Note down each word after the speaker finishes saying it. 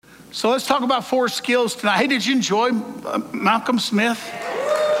So let's talk about 4 skills tonight. Hey, did you enjoy Malcolm Smith?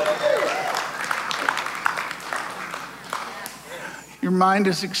 Your mind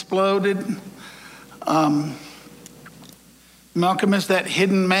has exploded. Malcolm is that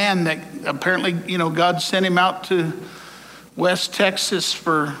hidden man that apparently, God sent him out to West Texas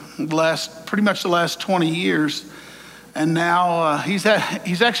for pretty much the last 20 years. And now he's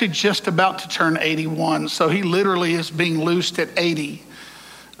actually just about to turn 81. So he literally is being loosed at 80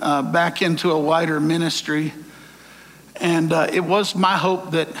 back into a wider ministry. And it was my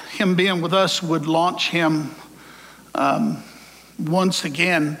hope that him being with us would launch him once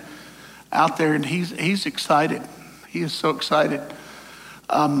again out there. And he's excited. He is so excited.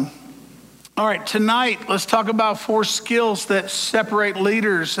 All right, tonight, let's talk about 4 skills that separate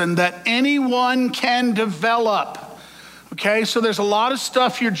leaders and that anyone can develop. Okay, so there's a lot of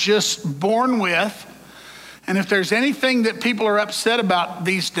stuff you're just born with. And if there's anything that people are upset about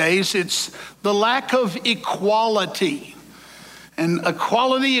these days, it's the lack of equality. And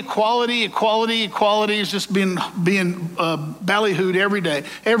equality is just being ballyhooed every day,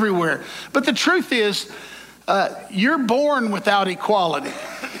 everywhere. But the truth is, you're born without equality.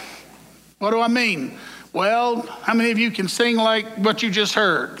 What do I mean? Well, how many of you can sing like what you just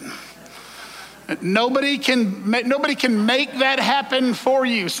heard? Nobody can make that happen for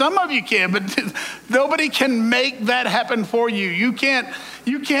you. Some of you can, but nobody can make that happen for you. You can't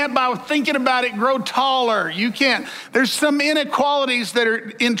by thinking about it grow taller. You can't. There's some inequalities that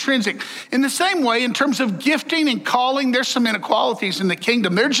are intrinsic. In the same way, in terms of gifting and calling, there's some inequalities in the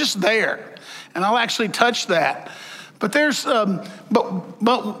kingdom. They're just there. And I'll actually touch that. But there's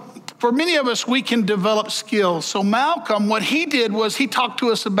but for many of us, we can develop skills. So Malcolm, what he did was he talked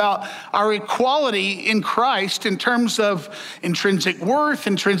to us about our equality in Christ in terms of intrinsic worth,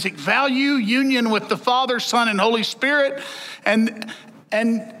 intrinsic value, union with the Father, Son, and Holy Spirit. And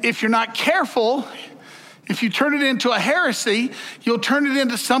if you're not careful, if you turn it into a heresy, you'll turn it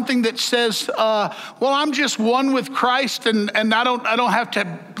into something that says, well, I'm just one with Christ and I don't have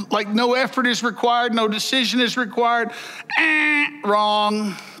to, like, no effort is required, no decision is required.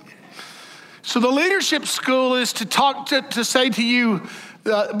 Wrong. So the leadership school is to say to you,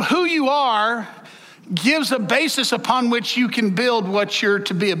 who you are gives a basis upon which you can build what you're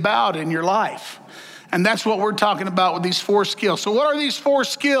to be about in your life. And that's what we're talking about with these 4 skills. So what are these 4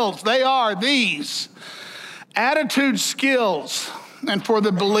 skills? They are these: attitude skills. And for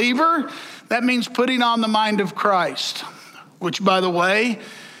the believer, that means putting on the mind of Christ, which, by the way,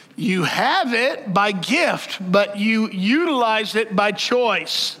 you have it by gift, but you utilize it by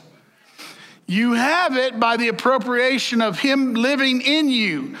choice. You have it by the appropriation of him living in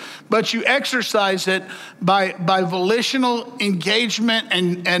you, but you exercise it by volitional engagement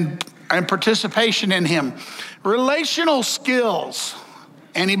and participation in him. Relational skills.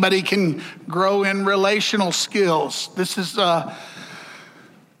 Anybody can grow in relational skills. This is,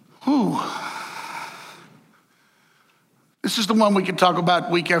 this is the one we could talk about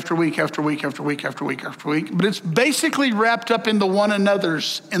week after week after week after week after week after week. But it's basically wrapped up in the one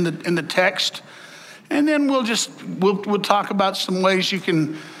another's in the text. And then we'll talk about some ways you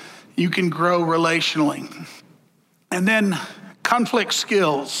can grow relationally. And then conflict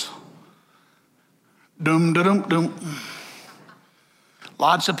skills. Dum, dum, dum.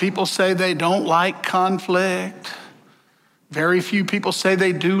 Lots of people say they don't like conflict. Very few people say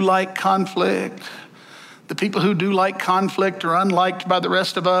they do like conflict. The people who do like conflict are unliked by the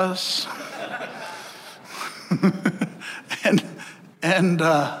rest of us. and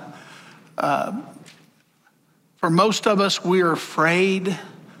for most of us, we're afraid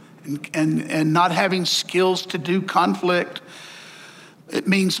and not having skills to do conflict. It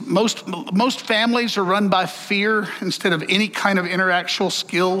means most families are run by fear instead of any kind of interactional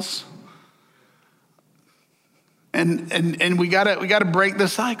skills. And we gotta break the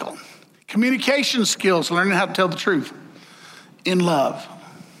cycle. Communication skills, learning how to tell the truth in love.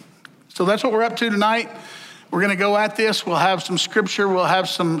 So that's what we're up to tonight. We're gonna go at this. We'll have some scripture. We'll have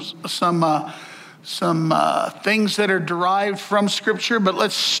some things that are derived from scripture. But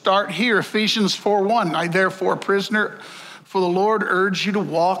let's start here. Ephesians 4:1. I therefore, prisoner for the Lord, urge you to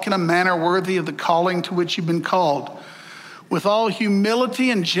walk in a manner worthy of the calling to which you've been called, with all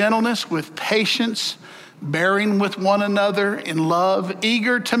humility and gentleness, with patience, bearing with one another in love,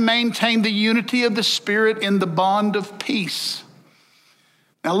 eager to maintain the unity of the Spirit in the bond of peace.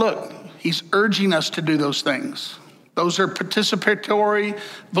 Now look, he's urging us to do those things. Those are participatory,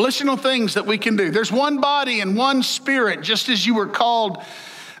 volitional things that we can do. There's one body and one Spirit, just as you were called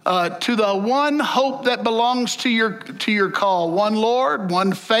To the one hope that belongs to your call, one Lord,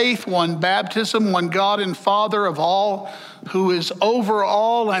 one faith, one baptism, one God and Father of all, who is over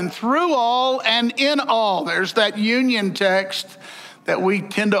all and through all and in all. There's that union text that we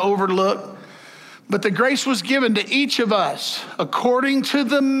tend to overlook. But the grace was given to each of us according to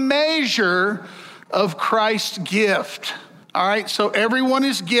the measure of Christ's gift. All right, so everyone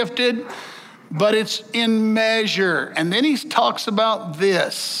is gifted, but it's in measure. And then he talks about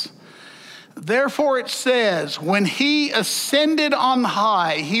this. Therefore it says, when he ascended on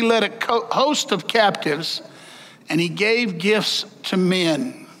high, he led a host of captives, and he gave gifts to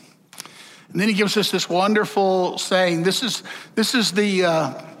men. And then he gives us this wonderful saying. This is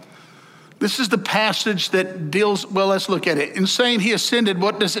the passage that deals, well, let's look at it. In saying he ascended,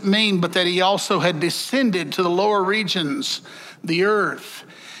 what does it mean? But that he also had descended to the lower regions, the earth.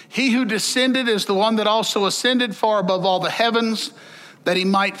 He who descended is the one that also ascended far above all the heavens, that he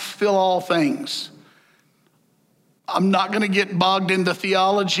might fill all things. I'm not going to get bogged into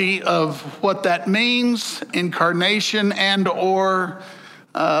theology of what that means, incarnation and or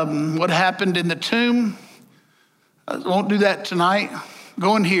what happened in the tomb. I won't do that tonight.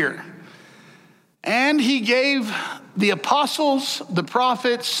 Go in here. And he gave the apostles, the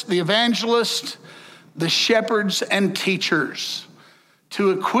prophets, the evangelists, the shepherds, and teachers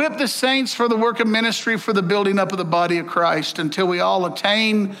to equip the saints for the work of ministry, for the building up of the body of Christ, until we all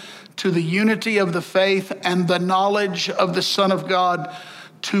attain to the unity of the faith and the knowledge of the Son of God,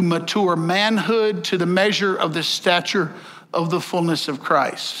 to mature manhood, to the measure of the stature of the fullness of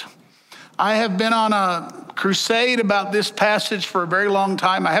Christ. I have been on a crusade about this passage for a very long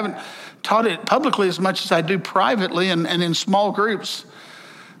time. I haven't taught it publicly as much as I do privately and in small groups.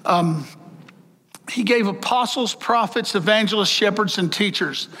 He gave apostles, prophets, evangelists, shepherds, and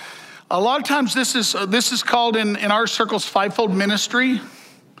teachers. A lot of times this is called in our circles fivefold ministry.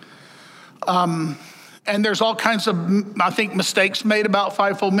 And there's all kinds of, I think, mistakes made about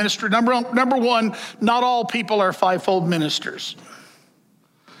fivefold ministry. Number one, not all people are fivefold ministers.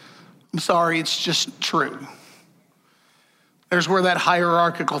 I'm sorry, it's just true. There's where that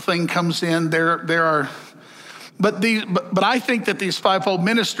hierarchical thing comes in. There are, but I think that these fivefold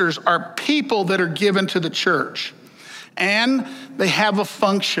ministers are people that are given to the church, and they have a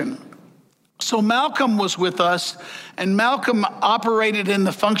function. So Malcolm was with us, and Malcolm operated in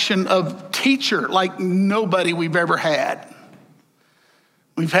the function of teacher like nobody we've ever had.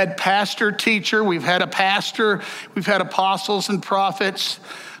 We've had pastor, teacher, we've had a pastor, we've had apostles and prophets,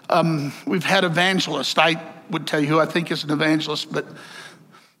 we've had evangelists. I would tell you who I think is an evangelist, but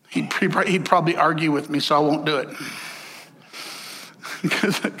he'd probably argue with me, so I won't do it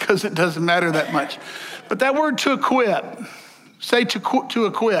because it doesn't matter that much. But that word to equip, say to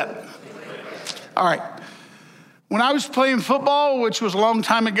equip. All right. When I was playing football, which was a long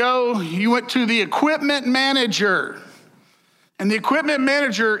time ago, you went to the equipment manager, and the equipment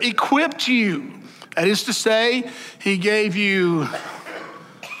manager equipped you. That is to say, he gave you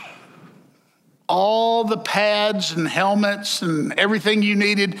all the pads and helmets and everything you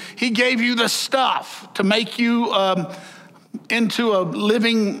needed. He gave you the stuff to make you into a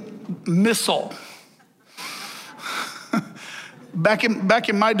living missile. Back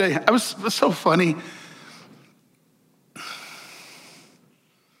in my day, it was so funny.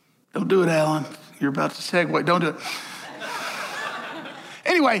 Don't do it, Alan. You're about to segue. Don't do it.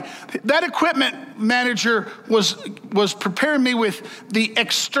 Anyway, that equipment manager was preparing me with the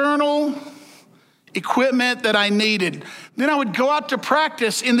external equipment that I needed. Then I would go out to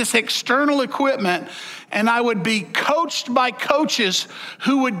practice in this external equipment, and I would be coached by coaches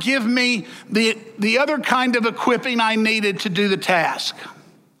who would give me the other kind of equipping I needed to do the task.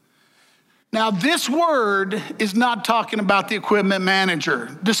 Now, this word is not talking about the equipment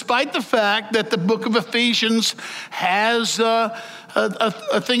manager, despite the fact that the book of Ephesians has a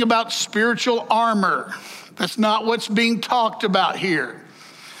thing about spiritual armor. That's not what's being talked about here.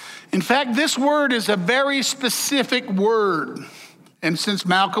 In fact, this word is a very specific word. And since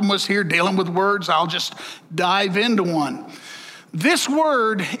Malcolm was here dealing with words, I'll just dive into one. This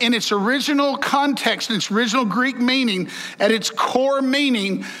word, in its original context, in its original Greek meaning, at its core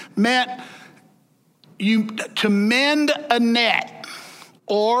meaning, meant to mend a net,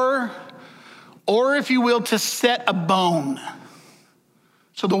 or if you will, to set a bone.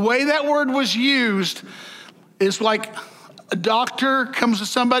 So the way that word was used is like a doctor comes to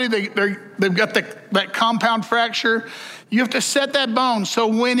somebody, they've got that compound fracture. You have to set that bone so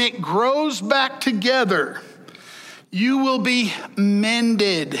when it grows back together, you will be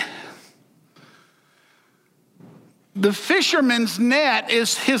mended. The fisherman's net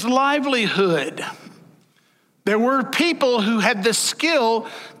is his livelihood. There were people who had the skill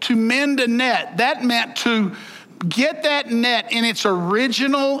to mend a net. That meant to get that net in its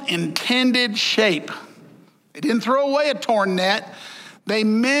original intended shape. They didn't throw away a torn net. They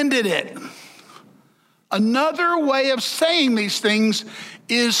mended it. Another way of saying these things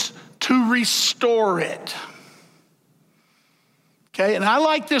is to restore it. Okay, and I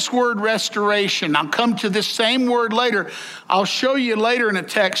like this word restoration. I'll come to this same word later. I'll show you later in a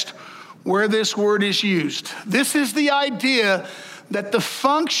text where this word is used. This is the idea that the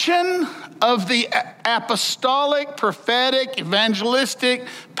function of the apostolic, prophetic, evangelistic,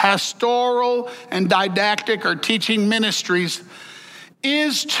 pastoral, and didactic or teaching ministries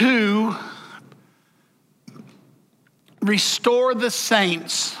is to restore the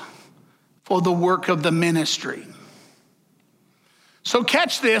saints for the work of the ministry. So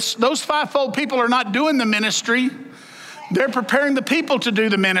catch this, those fivefold people are not doing the ministry. They're preparing the people to do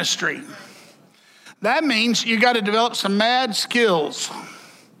the ministry. That means you got to develop some mad skills.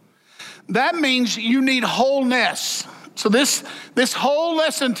 That means you need wholeness. So this whole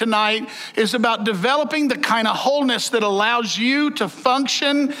lesson tonight is about developing the kind of wholeness that allows you to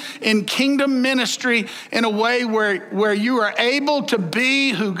function in kingdom ministry in a way where you are able to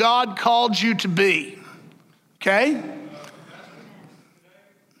be who God called you to be. Okay?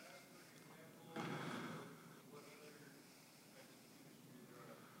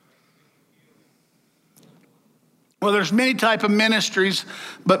 Well, there's many type of ministries,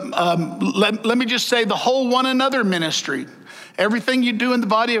 but let me just say the whole one another ministry. Everything you do in the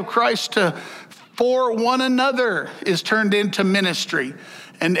body of Christ for one another is turned into ministry.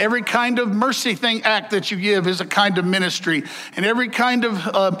 And every kind of mercy act that you give is a kind of ministry. And every kind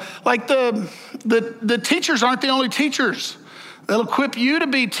of, like the teachers aren't the only teachers. They'll equip you to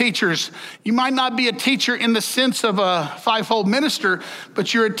be teachers. You might not be a teacher in the sense of a fivefold minister,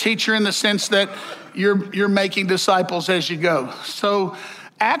 but you're a teacher in the sense that you're making disciples as you go. So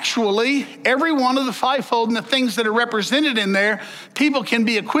actually, every one of the fivefold and the things that are represented in there, people can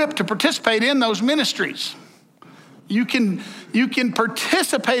be equipped to participate in those ministries. You can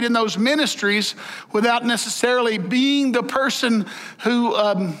participate in those ministries without necessarily being the person who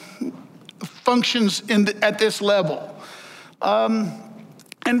functions at this level.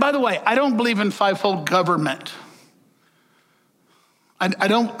 And by the way, I don't believe in fivefold government. I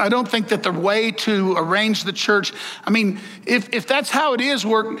don't think that the way to arrange the church, I mean, if that's how it is,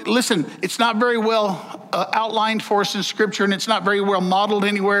 listen, it's not very well outlined for us in Scripture, and it's not very well modeled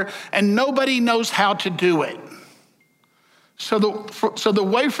anywhere, and nobody knows how to do it. So the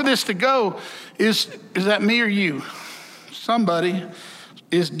way for this to go is that me or you? Somebody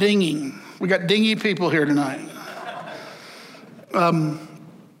is dinging. We got dingy people here tonight.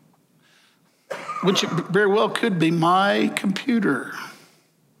 Which very well could be my computer.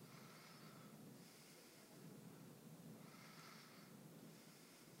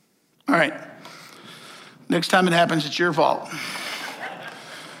 All right. Next time it happens, it's your fault.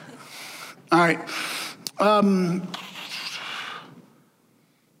 All right. I'm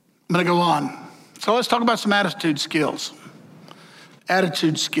going to go on. So let's talk about some attitude skills.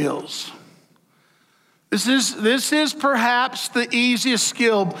 Attitude skills. This is perhaps the easiest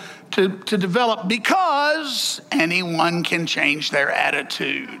skill to develop because anyone can change their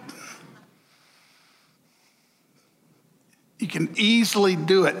attitude. You can easily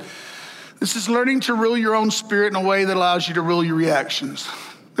do it. This is learning to rule your own spirit in a way that allows you to rule your reactions.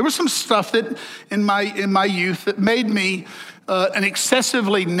 There was some stuff that in my youth that made me an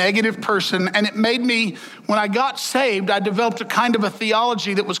excessively negative person, and it made me, when I got saved, I developed a kind of a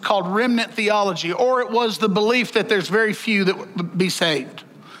theology that was called remnant theology, or it was the belief that there's very few that would be saved,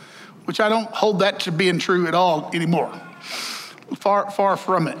 which I don't hold that to being true at all anymore. Far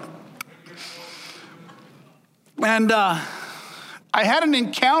from it. And I had an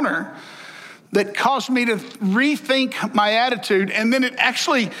encounter that caused me to rethink my attitude, and then it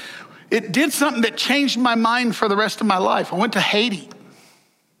did something that changed my mind for the rest of my life. I went to Haiti.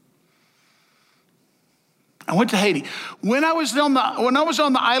 When I was on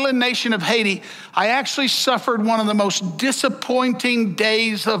the island nation of Haiti, I actually suffered one of the most disappointing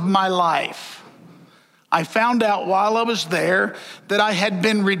days of my life. I found out while I was there that I had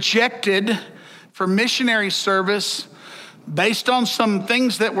been rejected for missionary service based on some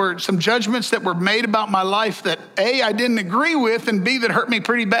judgments that were made about my life that A, I didn't agree with, and B, that hurt me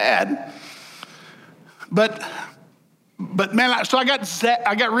pretty bad. But man, so I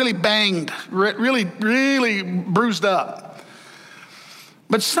got really banged, really bruised up.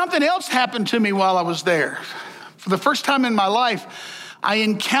 But something else happened to me while I was there. For the first time in my life, I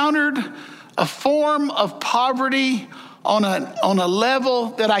encountered a form of poverty on a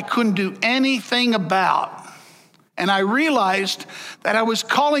level that I couldn't do anything about. And I realized that I was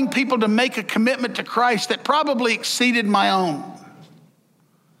calling people to make a commitment to Christ that probably exceeded my own.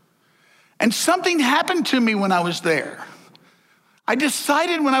 And something happened to me when I was there. I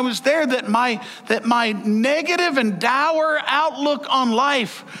decided when I was there that my negative and dour outlook on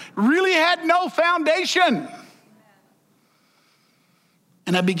life really had no foundation.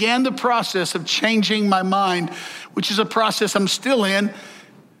 And I began the process of changing my mind, which is a process I'm still in.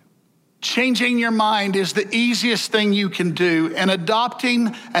 Changing your mind is the easiest thing you can do, and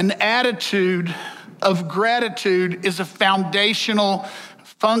adopting an attitude of gratitude is a foundational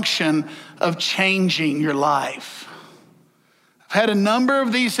function of changing your life. I've had a number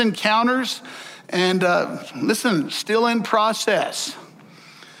of these encounters, and listen, still in process.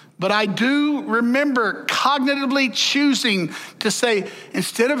 But I do remember cognitively choosing to say,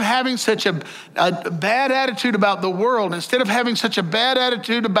 instead of having such a bad attitude about the world, instead of having such a bad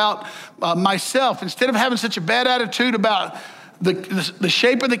attitude about myself, instead of having such a bad attitude about the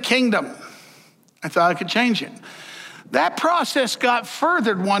shape of the kingdom, I thought I could change it. That process got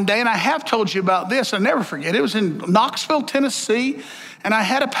furthered one day, and I have told you about this. I'll never forget. It was in Knoxville, Tennessee, and I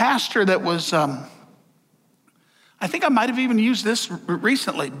had a pastor that was... I think I might have even used this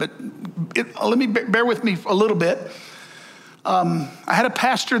recently, but let me bear with me a little bit. I had a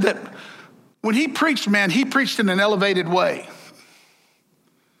pastor that when he preached, man, he preached in an elevated way.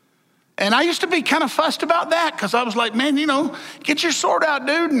 And I used to be kind of fussed about that because I was like, man, get your sword out,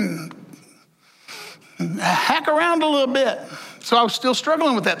 dude, and hack around a little bit. So I was still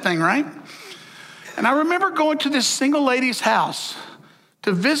struggling with that thing, right? And I remember going to this single lady's house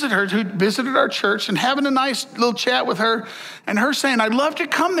to visit her, who visited our church, and having a nice little chat with her, and her saying, I'd love to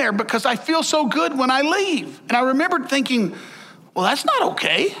come there because I feel so good when I leave. And I remembered thinking, well, that's not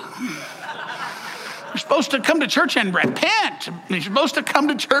okay. You're supposed to come to church and repent. You're supposed to come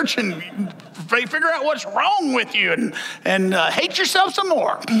to church and figure out what's wrong with you and hate yourself some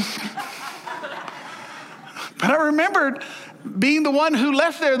more. But I remembered being the one who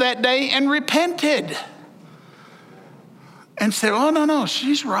left there that day and repented. And said, oh, no,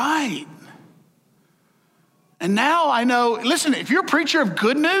 she's right. And now I know, listen, if you're a preacher of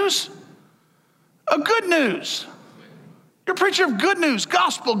good news, you're a preacher of good news,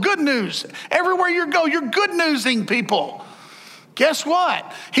 gospel, good news. Everywhere you go, you're good newsing people. Guess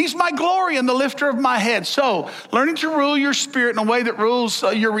what? He's my glory and the lifter of my head. So learning to rule your spirit in a way that rules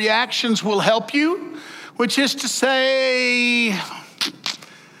your reactions will help you, which is to say,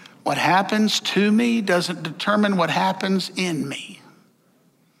 what happens to me doesn't determine what happens in me.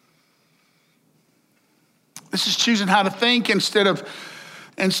 This is choosing how to think instead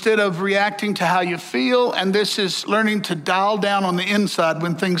of reacting to how you feel. And this is learning to dial down on the inside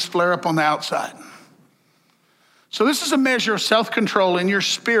when things flare up on the outside. So this is a measure of self-control in your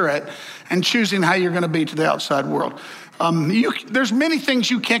spirit and choosing how you're going to be to the outside world. There's many things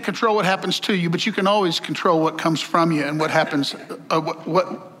you can't control what happens to you, but you can always control what comes from you and what happens,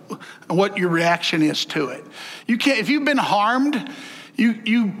 what your reaction is to it. You can't, if you've been harmed,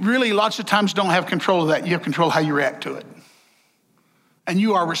 you really lots of times don't have control of that. You have control of how you react to it. And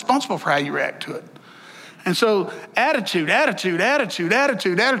you are responsible for how you react to it. And so attitude. And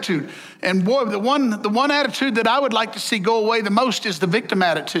boy, the one attitude that I would like to see go away the most is the victim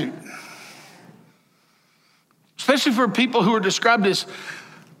attitude. Especially for people who are described as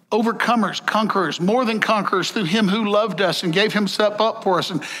overcomers, conquerors, more than conquerors through him who loved us and gave himself up for us.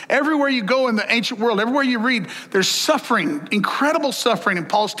 And everywhere you go in the ancient world, everywhere you read, there's suffering, incredible suffering. And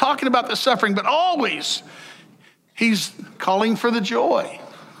Paul's talking about the suffering, but always he's calling for the joy.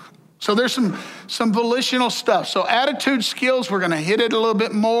 So there's some volitional stuff. So attitude skills, we're going to hit it a little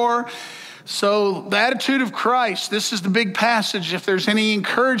bit more. So the attitude of Christ, this is the big passage. If there's any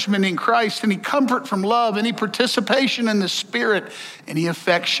encouragement in Christ, any comfort from love, any participation in the Spirit, any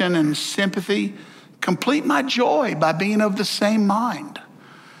affection and sympathy, complete my joy by being of the same mind,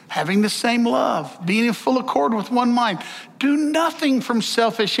 having the same love, being in full accord with one mind. Do nothing from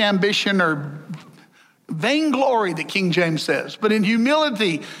selfish ambition or vainglory, the King James says, but in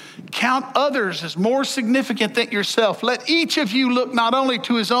humility, count others as more significant than yourself. Let each of you look not only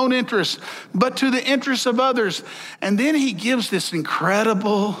to his own interests, but to the interests of others. And then he gives this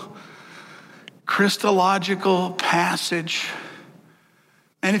incredible Christological passage.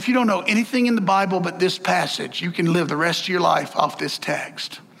 And if you don't know anything in the Bible but this passage, you can live the rest of your life off this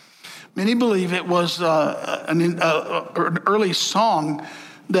text. Many believe it was an early song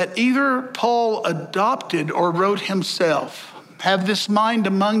that either Paul adopted or wrote himself. Have this mind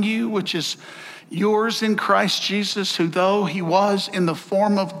among you, which is yours in Christ Jesus, who though he was in the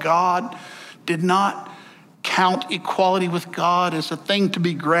form of God, did not count equality with God as a thing to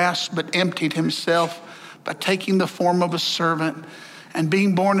be grasped, but emptied himself by taking the form of a servant and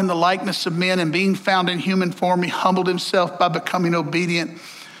being born in the likeness of men and being found in human form, he humbled himself by becoming obedient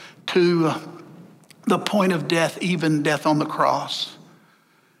to the point of death, even death on the cross.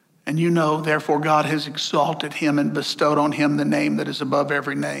 And you know, therefore, God has exalted him and bestowed on him the name that is above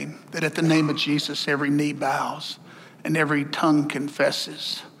every name, that at the name of Jesus, every knee bows and every tongue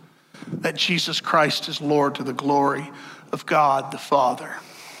confesses that Jesus Christ is Lord, to the glory of God the Father.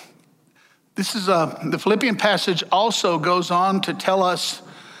 This is the Philippian passage also goes on to tell us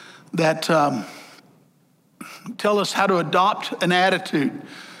that tell us how to adopt an attitude.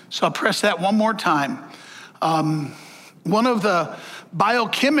 So I'll press that one more time. One of the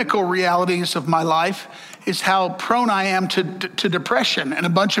biochemical realities of my life is how prone I am to depression, and a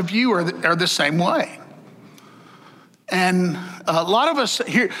bunch of you are the same way. And a lot of us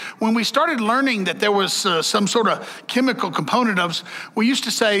here, when we started learning that there was some sort of chemical component of us, we used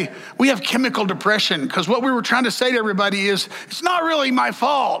to say, we have chemical depression, because what we were trying to say to everybody is, it's not really my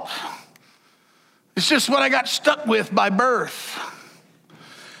fault. It's just what I got stuck with by birth.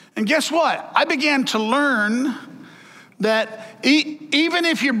 And guess what? I began to learn that even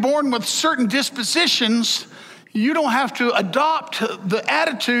if you're born with certain dispositions, you don't have to adopt the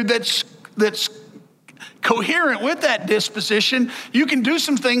attitude that's coherent with that disposition. You can do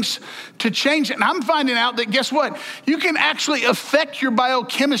some things to change it. And I'm finding out that, guess what? You can actually affect your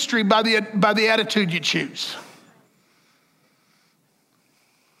biochemistry by the attitude you choose.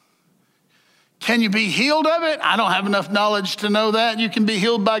 Can you be healed of it? I don't have enough knowledge to know that. You can be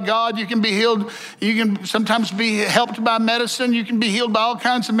healed by God. You can be healed. You can sometimes be helped by medicine. You can be healed by all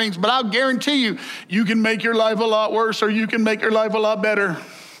kinds of means. But I'll guarantee you, you can make your life a lot worse, or you can make your life a lot better.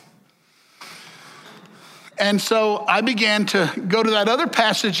 And so I began to go to that other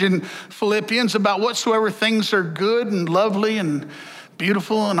passage in Philippians about whatsoever things are good and lovely and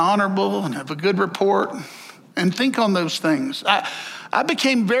beautiful and honorable and have a good report, and think on those things. I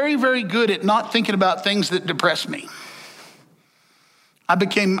became very, very good at not thinking about things that depress me.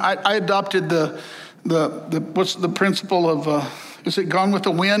 I adopted what's the principle of, is it Gone with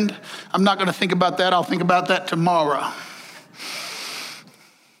the Wind? I'm not going to think about that. I'll think about that tomorrow.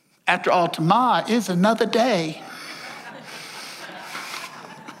 After all, tomorrow is another day.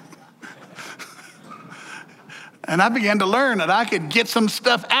 And I began to learn that I could get some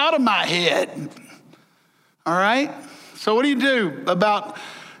stuff out of my head. All right? So what do you do about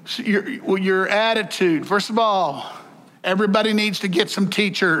your attitude? First of all, everybody needs to get some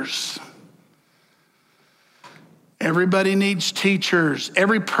teachers. Everybody needs teachers.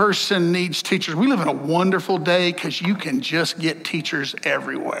 Every person needs teachers. We live in a wonderful day because you can just get teachers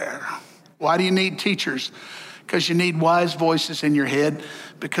everywhere. Why do you need teachers? Because you need wise voices in your head,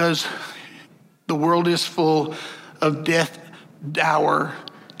 because the world is full of death, dour,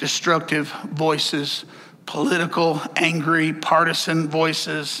 destructive voices, political, angry, partisan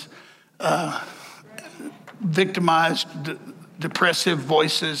voices, victimized, depressive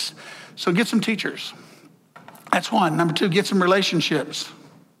voices. So get some teachers. That's one. Number two, get some relationships.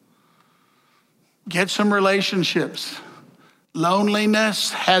 Get some relationships.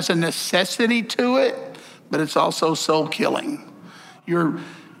 Loneliness has a necessity to it, but it's also soul killing. Your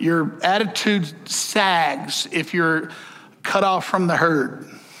attitude sags if you're cut off from the herd.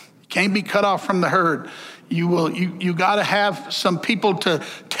 You can't be cut off from the herd. You got to have some people to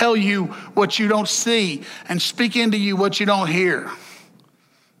tell you what you don't see and speak into you what you don't hear.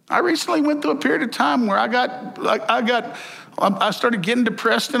 I recently went through a period of time where I started getting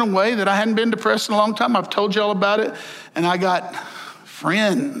depressed in a way that I hadn't been depressed in a long time. I've told you all about it. And I got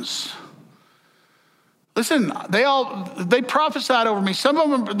friends. Listen, they prophesied over me. Some of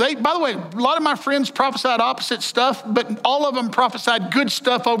them, by the way, a lot of my friends prophesied opposite stuff, but all of them prophesied good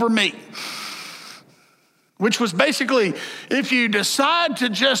stuff over me. Which was basically, if you decide to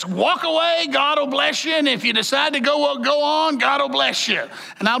just walk away, God will bless you. And if you decide to go on, God will bless you.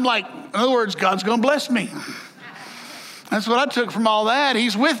 And I'm like, in other words, God's going to bless me. That's what I took from all that.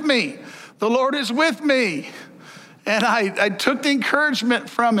 He's with me. The Lord is with me. And I took the encouragement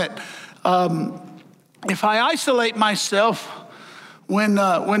from it. If I isolate myself when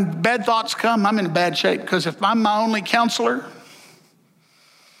bad thoughts come, I'm in bad shape. Because if I'm my only counselor,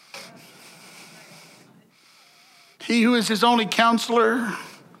 he who is his only counselor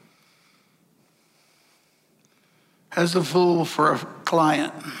has the fool for a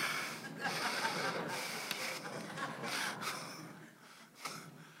client.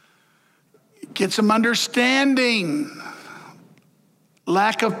 Get some understanding.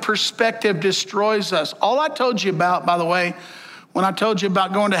 Lack of perspective destroys us. All I told you about, by the way, when I told you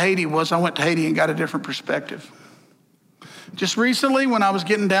about going to Haiti, was I went to Haiti and got a different perspective. Just recently, when I was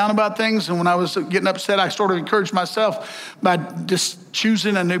getting down about things and when I was getting upset, I sort of encouraged myself by just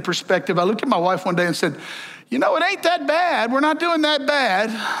choosing a new perspective. I looked at my wife one day and said, you know, it ain't that bad. We're not doing that bad.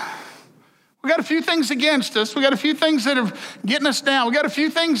 We got a few things against us. We got a few things that are getting us down. We got a few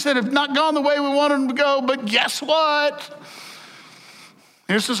things that have not gone the way we wanted them to go, but guess what?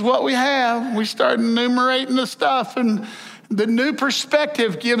 This is what we have. We start enumerating the stuff, and the new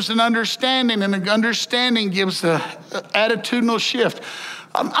perspective gives an understanding, and the understanding gives an attitudinal shift.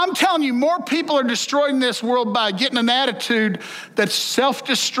 I'm telling you, more people are destroying this world by getting an attitude that's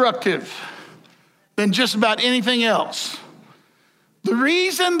self-destructive than just about anything else. The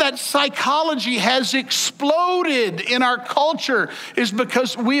reason that psychology has exploded in our culture is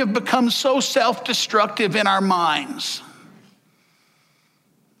because we have become so self-destructive in our minds.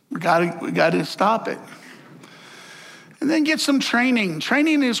 We got to stop it. And then get some training.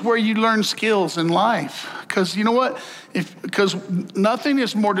 Training is where you learn skills in life. Because you know what? Because nothing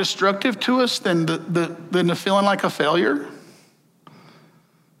is more destructive to us than the feeling like a failure.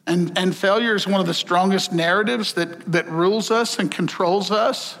 And failure is one of the strongest narratives that rules us and controls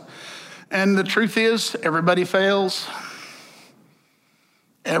us. And the truth is, everybody fails.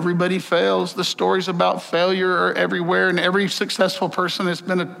 Everybody fails. The stories about failure are everywhere, and every successful person has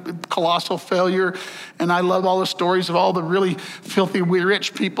been a colossal failure. And I love all the stories of all the really filthy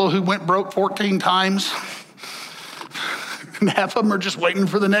rich people who went broke 14 times. And half of them are just waiting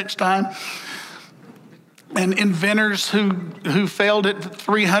for the next time. And inventors who failed at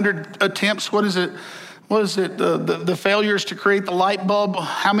 300 attempts. What is it? The failures to create the light bulb.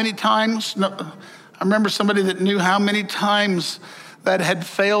 How many times? No, I remember somebody that knew how many times that had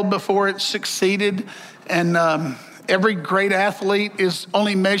failed before it succeeded. And every great athlete is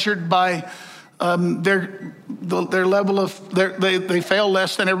only measured by their level of, they fail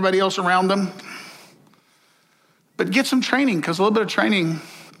less than everybody else around them. But get some training, because a little bit of training,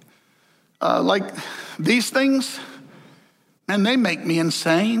 like these things, and they make me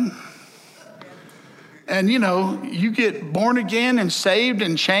insane. And you know, you get born again and saved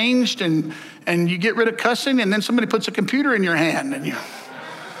and changed, and you get rid of cussing, and then somebody puts a computer in your hand, and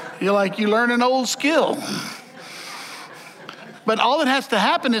you're like, you learn an old skill. But all that has to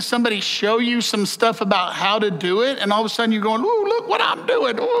happen is somebody show you some stuff about how to do it, and all of a sudden you're going, ooh, look what I'm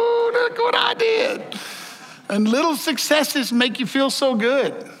doing. Ooh, look what I did. And little successes make you feel so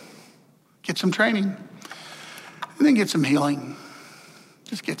good. Get some training, and then get some healing.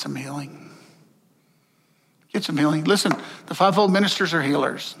 Just get some healing. Get some healing. Listen, the fivefold ministers are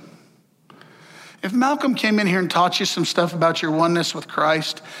healers. If Malcolm came in here and taught you some stuff about your oneness with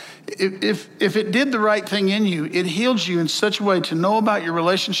Christ, if it did the right thing in you, it heals you in such a way to know about your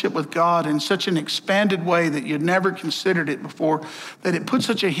relationship with God in such an expanded way that you'd never considered it before, that it put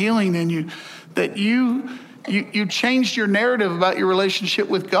such a healing in you that you changed your narrative about your relationship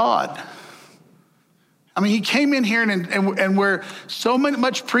with God. I mean, he came in here and where so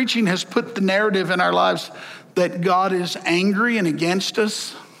much preaching has put the narrative in our lives that God is angry and against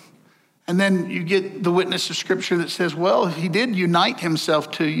us. And then you get the witness of Scripture that says, well, he did unite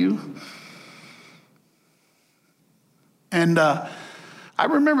himself to you. And I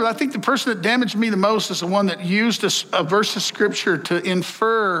remember, I think the person that damaged me the most is the one that used a verse of Scripture to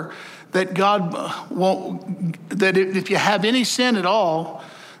infer that God won't, that if you have any sin at all,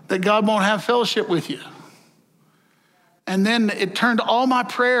 that God won't have fellowship with you. And then it turned all my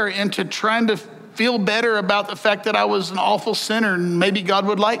prayer into trying to feel better about the fact that I was an awful sinner and maybe God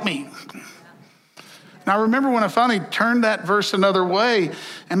would like me. And I remember when I finally turned that verse another way,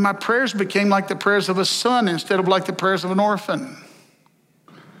 and my prayers became like the prayers of a son instead of like the prayers of an orphan.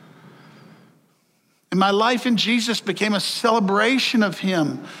 And my life in Jesus became a celebration of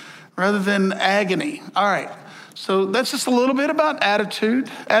him rather than agony. All right, so that's just a little bit about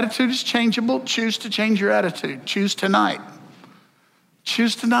attitude. Attitude is changeable. Choose to change your attitude. Choose tonight.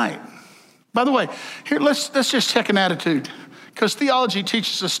 Choose tonight. By the way, here, let's just check an attitude, because theology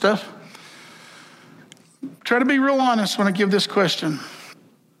teaches us stuff. Try to be real honest when I give this question.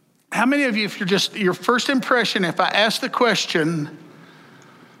 How many of you, if you're just, your first impression, if I ask the question,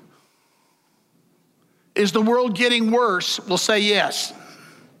 is the world getting worse, will say yes?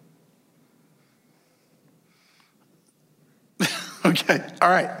 Okay, all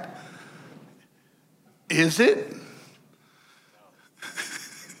right. Is it?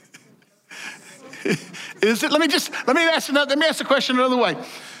 Is it? Let me ask the question another way.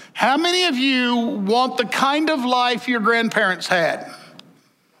 How many of you want the kind of life your grandparents had?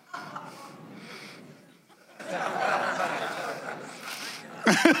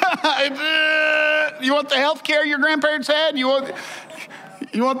 You want the health care your grandparents had? You want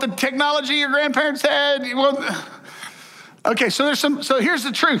the technology your grandparents had? Okay, so so here's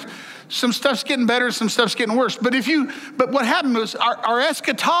the truth. Some stuff's getting better, some stuff's getting worse. But what happened was our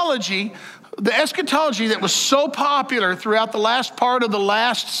eschatology, the eschatology that was so popular throughout the last part of the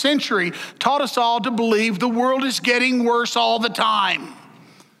last century taught us all to believe the world is getting worse all the time.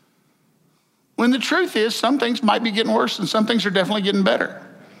 When the truth is, some things might be getting worse and some things are definitely getting better.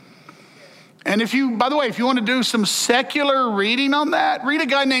 And by the way, if you want to do some secular reading on that, read a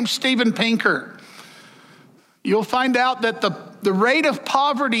guy named Steven Pinker. You'll find out that the rate of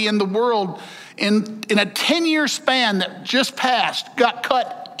poverty in the world in a 10-year span that just passed got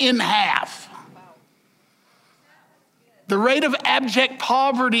cut in half. The rate of abject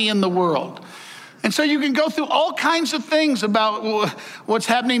poverty in the world. And so you can go through all kinds of things about what's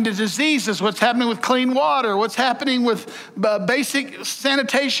happening to diseases, what's happening with clean water, what's happening with basic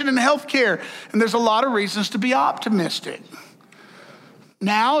sanitation and healthcare. And there's a lot of reasons to be optimistic.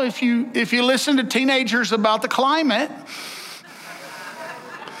 Now, if you listen to teenagers about the climate,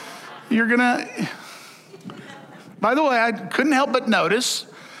 you're gonna, by the way, I couldn't help but notice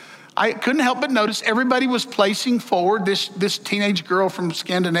everybody was placing forward this teenage girl from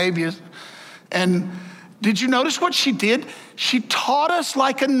Scandinavia. And did you notice what she did? She taught us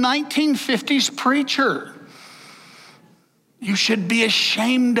like a 1950s preacher. You should be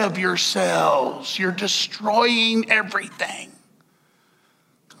ashamed of yourselves. You're destroying everything.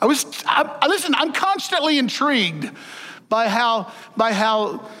 Listen, I'm constantly intrigued by how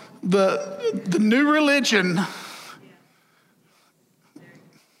the new religion,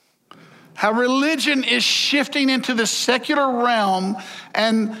 how religion is shifting into the secular realm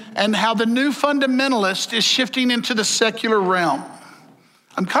and how the new fundamentalist is shifting into the secular realm.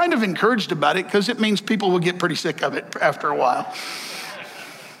 I'm kind of encouraged about it because it means people will get pretty sick of it after a while.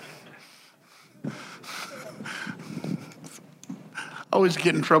 Always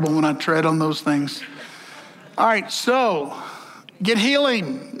get in trouble when I tread on those things. All right, so get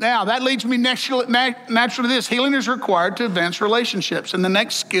healing. Now, that leads me naturally to this. Healing is required to advance relationships. And the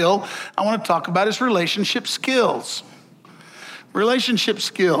next skill I want to talk about is relationship skills. Relationship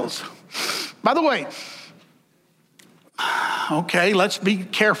skills. By the way, okay, let's be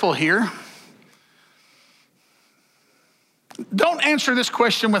careful here. Don't answer this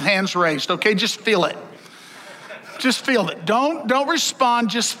question with hands raised, okay? Just feel it. Just feel it. Don't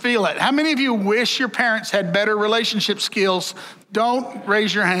respond, just feel it. How many of you wish your parents had better relationship skills? Don't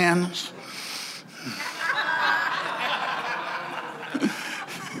raise your hands.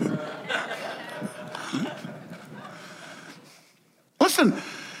 Listen,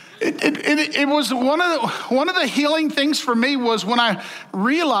 it was one of the healing things for me was when I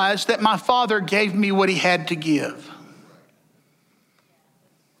realized that my father gave me what he had to give.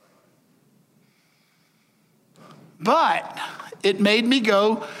 But it made me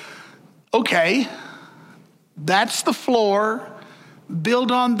go, okay, that's the floor.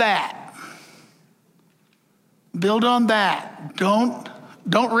 Build on that. Build on that. Don't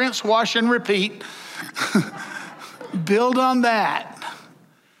rinse, wash, and repeat. Build on that.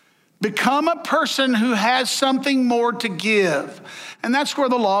 Become a person who has something more to give. And that's where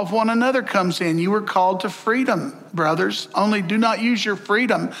the law of one another comes in. You were called to freedom, brothers. Only do not use your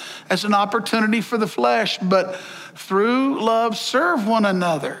freedom as an opportunity for the flesh, but through love serve one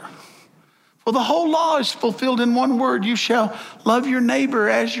another. Well, the whole law is fulfilled in one word. You shall love your neighbor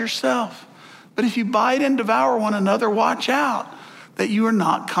as yourself. But if you bite and devour one another, watch out that you are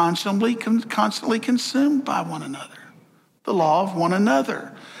not constantly consumed by one another. The law of one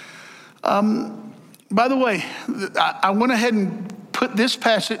another. By the way, I went ahead and put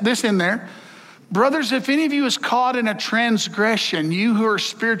this in there. Brothers, if any of you is caught in a transgression, you who are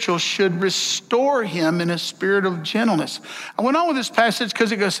spiritual should restore him in a spirit of gentleness. I went on with this passage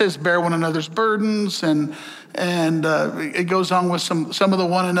because it says bear one another's burdens and it goes on with some of the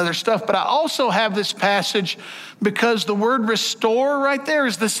one another stuff. But I also have this passage because the word restore right there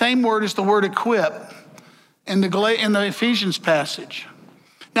is the same word as the word equip in the Ephesians passage.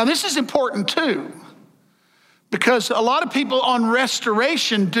 Now this is important too. Because a lot of people on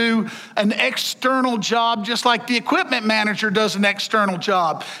restoration do an external job just like the equipment manager does an external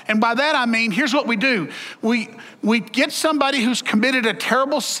job. And by that I mean, here's what we do. We get somebody who's committed a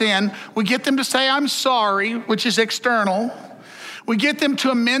terrible sin. We get them to say, I'm sorry, which is external. We get them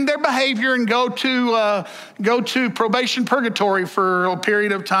to amend their behavior and go to probation purgatory for a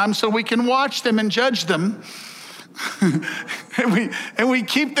period of time so we can watch them and judge them. and we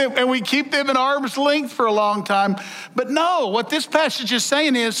keep them at arm's length for a long time. But no, what this passage is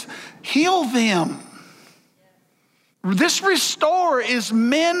saying is heal them. This restore is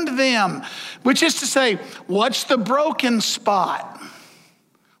mend them, which is to say, what's the broken spot?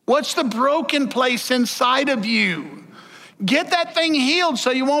 What's the broken place inside of you? Get that thing healed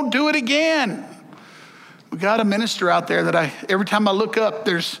so you won't do it again. We got a minister out there that every time I look up,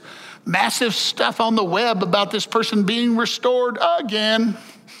 there's massive stuff on the web about this person being restored again.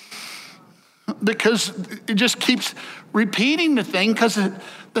 Because it just keeps repeating the thing because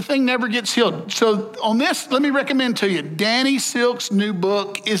the thing never gets healed. So on this, let me recommend to you, Danny Silk's new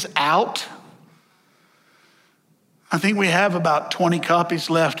book is out. I think we have about 20 copies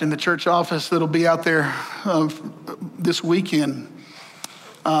left in the church office that'll be out there this weekend.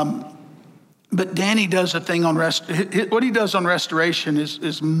 But Danny does a thing on what he does on restoration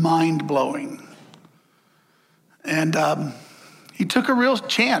is mind-blowing. And he took a real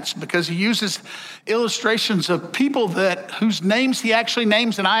chance because he uses illustrations of people whose names he actually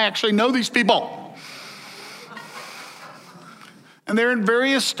names, and I actually know these people. And they're in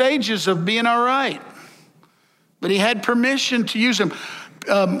various stages of being all right. But he had permission to use them.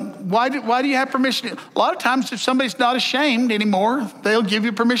 Why do you have permission? A lot of times if somebody's not ashamed anymore, they'll give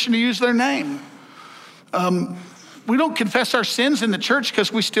you permission to use their name. We don't confess our sins in the church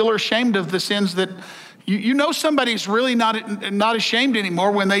because we still are ashamed of the sins that, you know somebody's really not ashamed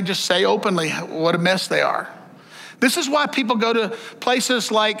anymore when they just say openly what a mess they are. This is why people go to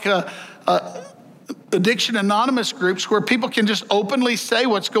places like Addiction Anonymous groups where people can just openly say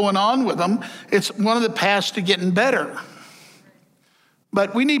what's going on with them. It's one of the paths to getting better.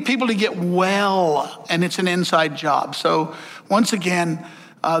 But we need people to get well, and it's an inside job. So once again,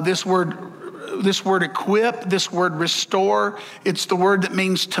 this word equip, this word restore, it's the word that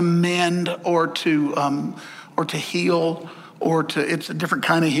means to mend or to heal, it's a different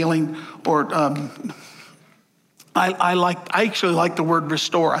kind of healing. I actually like the word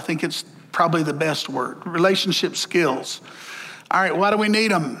restore. I think it's probably the best word. Relationship skills. All right, why do we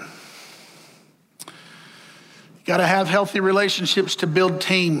need them? You got to have healthy relationships to build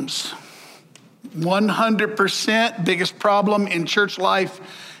teams. 100% biggest problem in church life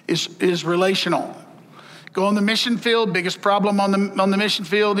is relational. Go on the mission field, biggest problem on the mission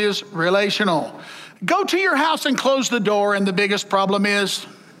field is relational. Go to your house and close the door, and the biggest problem is?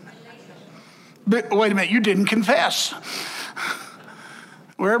 Wait a minute, you didn't confess.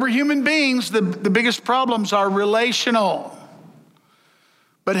 Wherever human beings, the biggest problems are relational.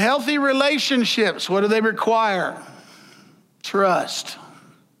 But healthy relationships, what do they require? Trust.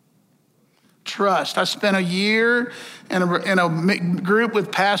 Trust. I spent a year in a group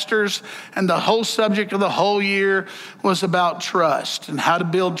with pastors, and the whole subject of the whole year was about trust and how to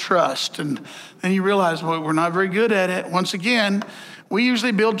build trust. And then you realize, well, we're not very good at it. Once again, we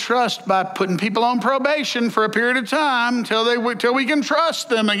usually build trust by putting people on probation for a period of time until we can trust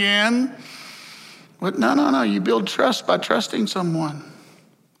them again. But no. You build trust by trusting someone.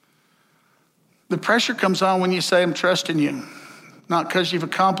 The pressure comes on when you say, I'm trusting you. Not because you've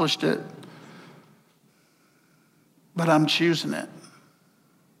accomplished it, but I'm choosing it.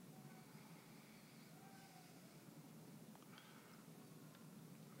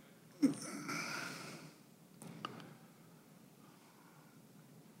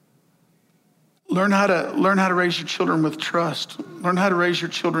 Learn how to raise your children with trust. Learn how to raise your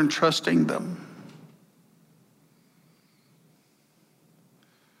children trusting them.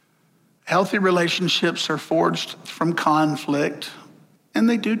 Healthy relationships are forged from conflict, and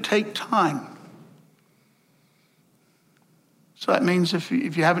they do take time. So that means if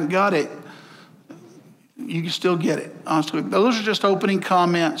you haven't got it, you can still get it. Honestly, those are just opening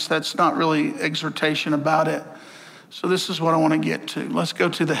comments. That's not really exhortation about it. So this is what I want to get to. Let's go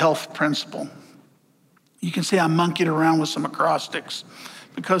to the health principle. You can see I monkeyed around with some acrostics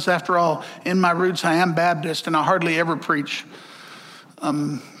because after all, in my roots, I am Baptist and I hardly ever preach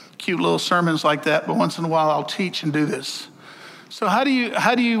cute little sermons like that, but once in a while I'll teach and do this. So how do you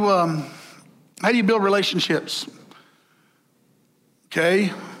build relationships?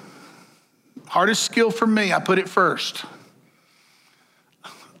 Okay. Hardest skill for me, I put it first.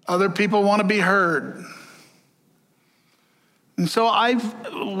 Other people want to be heard. And so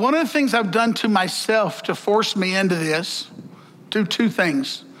one of the things I've done to myself to force me into this, do two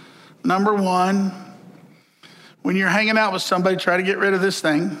things. Number one, when you're hanging out with somebody, try to get rid of this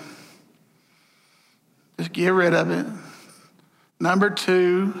thing. Just get rid of it. Number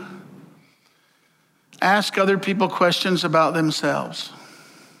two, ask other people questions about themselves.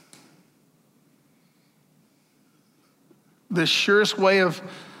 The surest way of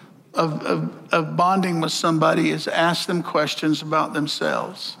bonding with somebody is ask them questions about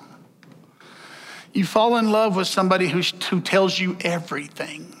themselves. You fall in love with somebody who tells you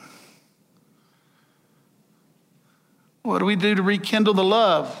everything. What do we do to rekindle the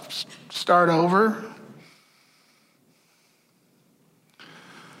love? Start over.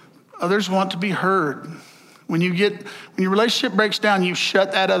 Others want to be heard. When your relationship breaks down, you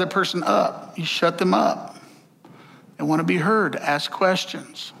shut that other person up. You shut them up. They want to be heard. Ask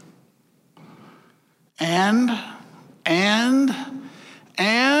questions. And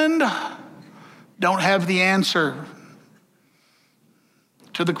don't have the answer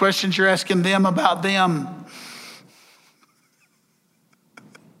to the questions you're asking them about them.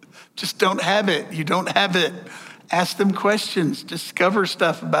 Just don't have it. You don't have it. Ask them questions. Discover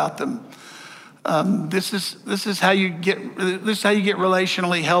stuff about them. This is how you get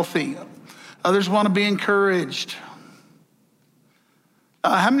relationally healthy. Others want to be encouraged.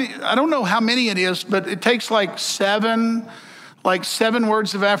 I don't know how many it is, but it takes like seven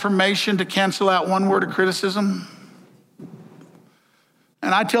words of affirmation to cancel out one word of criticism.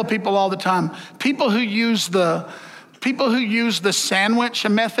 And I tell people all the time, people who use the sandwich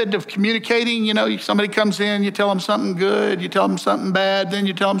method of communicating, somebody comes in, you tell them something good, you tell them something bad, then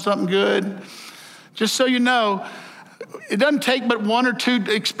you tell them something good. Just so you know, it doesn't take but one or two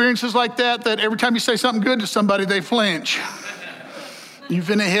experiences like that every time you say something good to somebody, they flinch. You're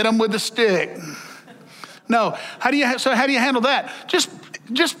finna hit them with a stick. No, how do you handle that?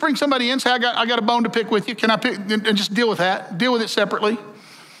 Just bring somebody in, say, I got a bone to pick with you. Can I pick, and just deal with that. Deal with it separately.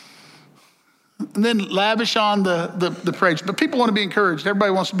 And then lavish on the praise. But people want to be encouraged.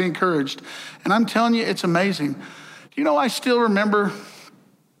 Everybody wants to be encouraged. And I'm telling you, it's amazing. I still remember,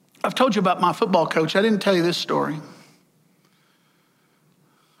 I've told you about my football coach. I didn't tell you this story.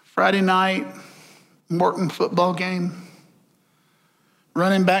 Friday night, Morton football game.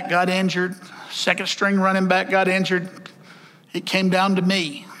 Running back got injured. Second string running back got injured. It came down to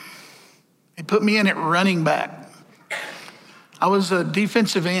me. They put me in at running back. I was a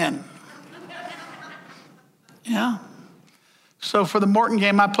defensive end. Yeah. So for the Morton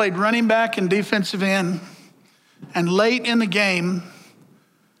game, I played running back and defensive end. And late in the game,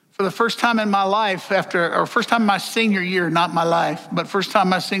 for the first time in my life, first time in my senior year, not my life, but first time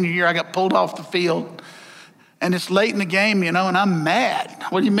my senior year, I got pulled off the field. And it's late in the game, and I'm mad.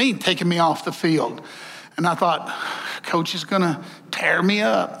 What do you mean taking me off the field? And I thought, coach is going to tear me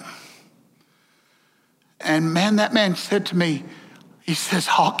up. And man, that man said to me, he says,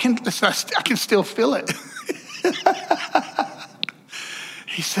 Hawkins, listen, I can still feel it.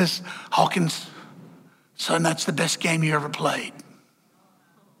 He says, Hawkins, son, that's the best game you ever played.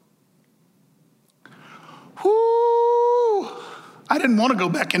 Whoo! I didn't want to go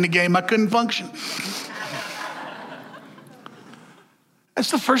back in the game. I couldn't function. That's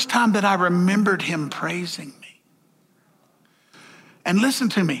the first time that I remembered him praising me. And listen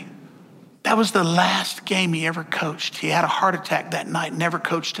to me. That was the last game he ever coached. He had a heart attack that night, never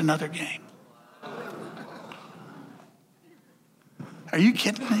coached another game. Are you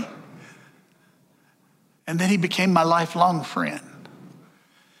kidding me? And then he became my lifelong friend.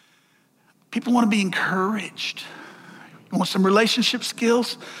 People want to be encouraged. You want some relationship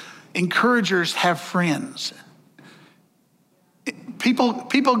skills? Encouragers have friends. People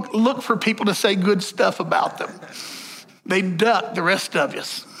look for people to say good stuff about them. They duck the rest of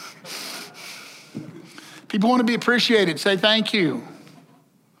us. People want to be appreciated. Say thank you.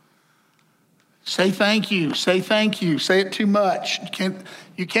 Say thank you. Say thank you. Say it too much.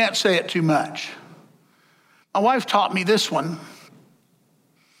 You can't say it too much. My wife taught me this one.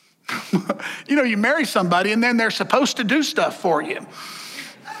 You marry somebody and then they're supposed to do stuff for you.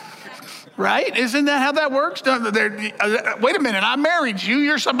 Right? Isn't that how that works? Wait a minute, I married you.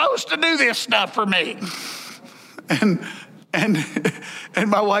 You're supposed to do this stuff for me. And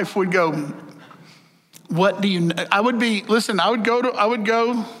my wife would go, what do you, I would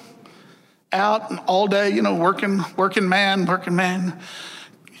go out all day, working man.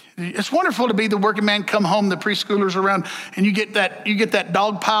 It's wonderful to be the working man, come home, the preschoolers around, and you get that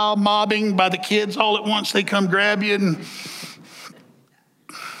dog pile mobbing by the kids all at once. They come grab you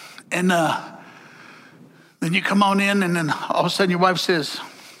and then you come on in, and then all of a sudden your wife says,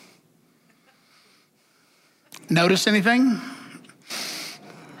 notice anything?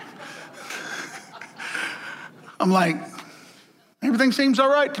 I'm like, everything seems all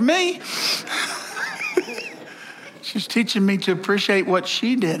right to me. She's teaching me to appreciate what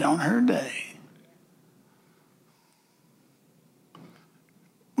she did on her day,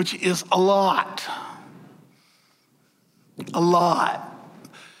 which is a lot. A lot.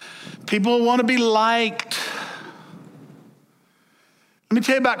 People want to be liked. Let me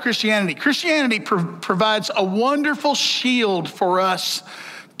tell you about Christianity. Christianity provides a wonderful shield for us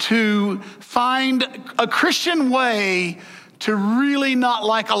to find a Christian way to really not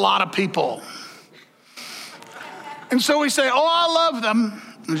like a lot of people. And so we say, I love them.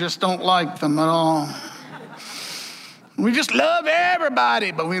 We just don't like them at all. We just love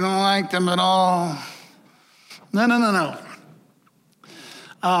everybody, but we don't like them at all. No, no, no, no.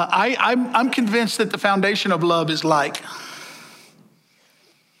 I'm convinced that the foundation of love is like.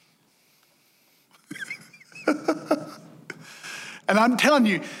 And I'm telling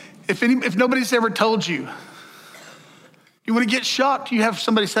you, if nobody's ever told you, you want to get shocked, you have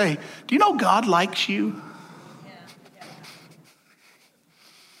somebody say, do you know God likes you? Yeah.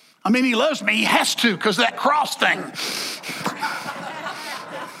 I mean, he loves me. He has to because that cross thing.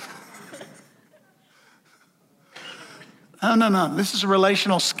 No, no, no. This is a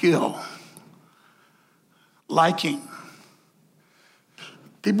relational skill. Liking.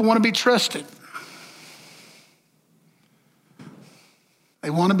 People want to be trusted. They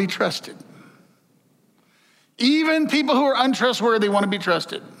want to be trusted. Even people who are untrustworthy want to be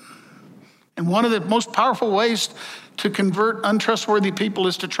trusted. And one of the most powerful ways to convert untrustworthy people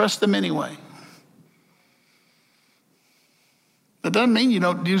is to trust them anyway. That doesn't mean you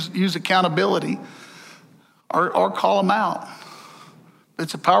don't use accountability or call them out.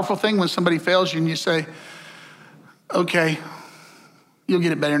 It's a powerful thing when somebody fails you and you say, okay, you'll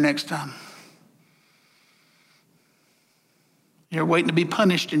get it better next time. You're waiting to be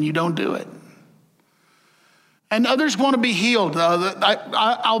punished and you don't do it. And others want to be healed.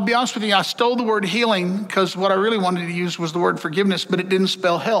 I'll be honest with you, I stole the word healing because what I really wanted to use was the word forgiveness, but it didn't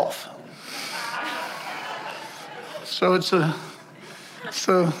spell health. So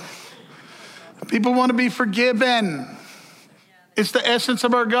people want to be forgiven. It's the essence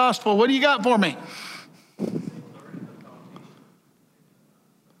of our gospel. What do you got for me?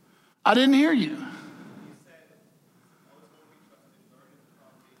 I didn't hear you.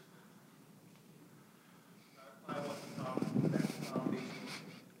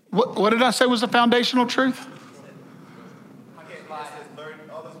 What did I say was the foundational truth?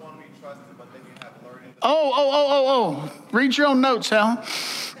 Oh. Read your own notes, Hal.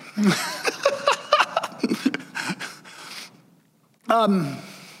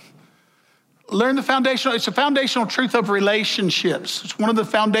 Learn the foundational, it's a foundational truth of relationships. It's one of the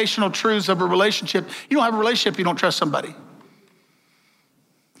foundational truths of a relationship. You don't have a relationship, you don't trust somebody.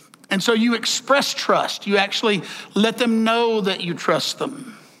 And so you express trust. You actually let them know that you trust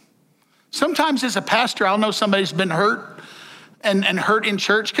them. Sometimes as a pastor, I'll know somebody's been hurt and hurt in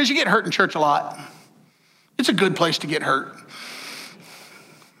church, because you get hurt in church a lot. It's a good place to get hurt.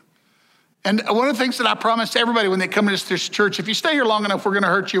 And one of the things that I promise to everybody when they come into this church, if you stay here long enough, we're going to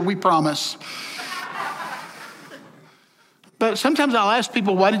hurt you, we promise. But sometimes I'll ask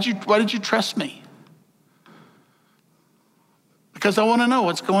people, why did you trust me? Because I want to know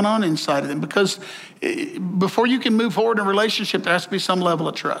what's going on inside of them. Because before you can move forward in a relationship, there has to be some level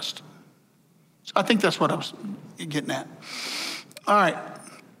of trust. So I think that's what I was getting at. All right.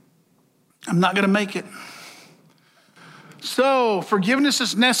 I'm not going to make it. So forgiveness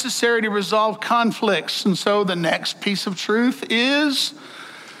is necessary to resolve conflicts. And so the next piece of truth is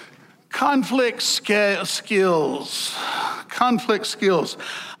conflict skills. Conflict skills.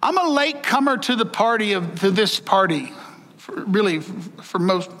 I'm a late comer to this party. For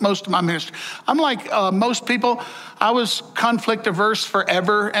most of my ministry. I'm like most people, I was conflict averse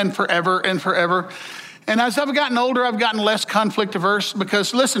forever and forever and forever. And as I've gotten older, I've gotten less conflict averse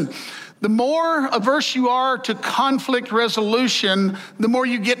because, listen, the more averse you are to conflict resolution, the more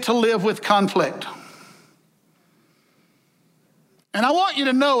you get to live with conflict. And I want you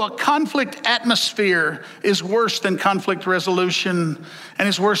to know a conflict atmosphere is worse than conflict resolution, and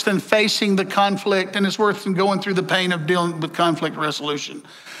is worse than facing the conflict, and is worse than going through the pain of dealing with conflict resolution.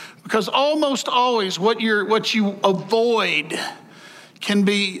 Because almost always what you avoid can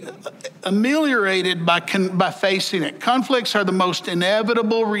be ameliorated by facing it. Conflicts are the most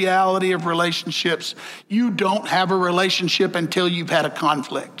inevitable reality of relationships. You don't have a relationship until you've had a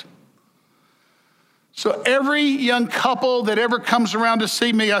conflict. So every young couple that ever comes around to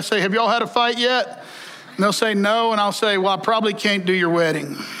see me, I say, have y'all had a fight yet? And they'll say no, and I'll say, well, I probably can't do your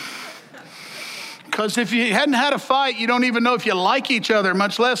wedding. Because if you hadn't had a fight, you don't even know if you like each other,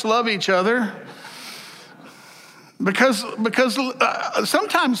 much less love each other. Because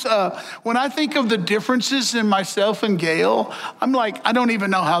sometimes when I think of the differences in myself and Gail, I'm like, I don't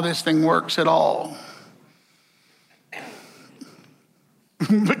even know how this thing works at all.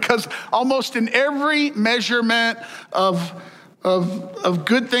 Because almost in every measurement of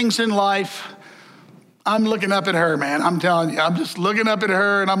good things in life, I'm looking up at her, man. I'm telling you, I'm just looking up at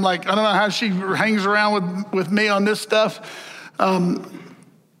her, and I'm like, I don't know how she hangs around with me on this stuff.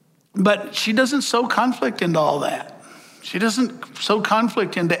 But she doesn't sow conflict into all that. She doesn't sow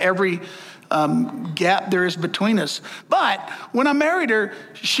conflict into every gap there is between us. But when I married her,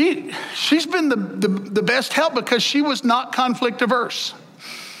 she's been the best help because she was not conflict averse.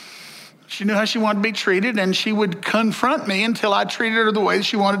 She knew how she wanted to be treated, and she would confront me until I treated her the way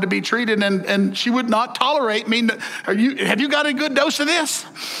she wanted to be treated, and she would not tolerate me. Have you got a good dose of this?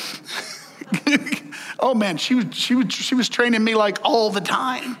 Oh man, she was training me like all the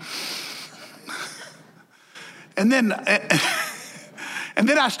time. And then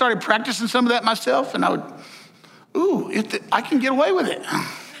I started practicing some of that myself, and I would, I can get away with it.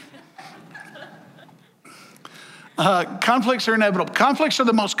 Conflicts are inevitable. Conflicts are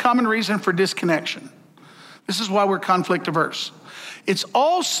the most common reason for disconnection. This is why we're conflict averse. It's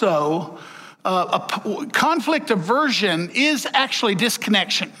also, conflict aversion is actually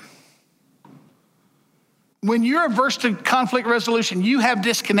disconnection. When you're averse to conflict resolution, you have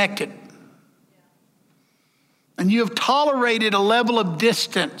disconnected. And you have tolerated a level of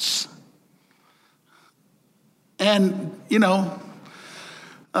distance. And,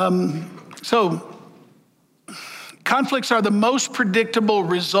 so conflicts are the most predictable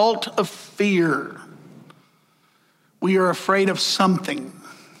result of fear. We are afraid of something,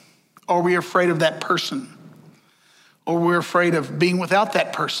 or we're afraid of that person, or we're afraid of being without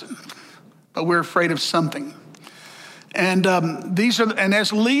that person, but we're afraid of something. And and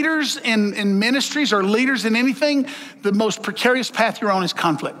as leaders in ministries or leaders in anything, the most precarious path you're on is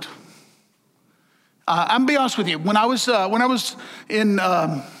conflict. I'm gonna be honest with you. When I was in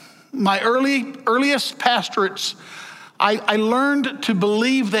my earliest pastorates, I learned to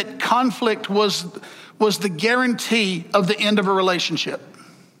believe that conflict was the guarantee of the end of a relationship.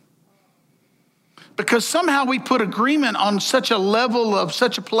 Because somehow we put agreement on such a level of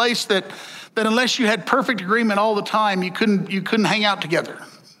such a place that unless you had perfect agreement all the time, you couldn't hang out together.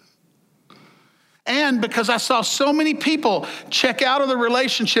 And because I saw so many people check out of the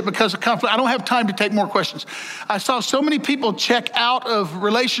relationship because of conflict. I don't have time to take more questions. I saw so many people check out of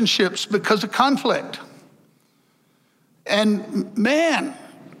relationships because of conflict. And man,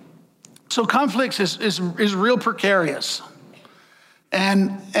 so conflicts is real precarious.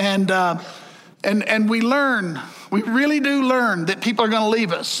 And we really do learn that people are going to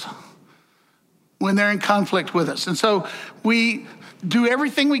leave us when they're in conflict with us. And so we do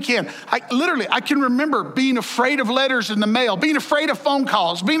everything we can. I can remember being afraid of letters in the mail, being afraid of phone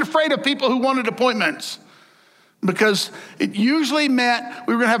calls, being afraid of people who wanted appointments, because it usually meant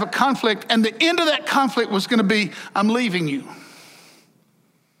we were going to have a conflict, and the end of that conflict was going to be, I'm leaving you.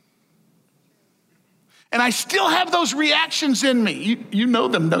 And I still have those reactions in me. You know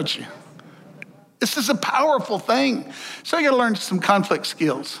them, don't you? This is a powerful thing. So you got to learn some conflict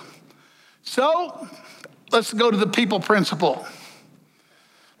skills. So let's go to the people principle.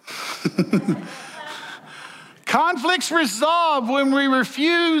 Conflicts resolve when we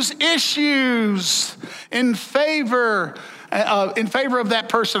refuse issues in favor of that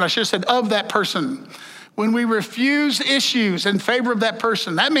person. I should have said of that person. When we refuse issues in favor of that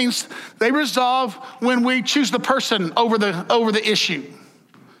person, that means they resolve when we choose the person over the issue.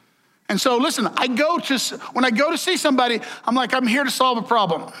 And so listen, when I go to see somebody, I'm like, I'm here to solve a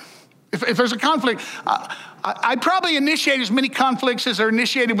problem. If there's a conflict, I probably initiate as many conflicts as are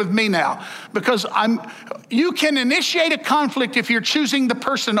initiated with me now, because you can initiate a conflict if you're choosing the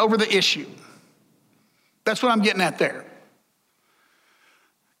person over the issue. That's what I'm getting at there.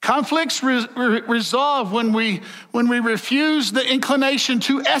 Conflicts resolve when we refuse the inclination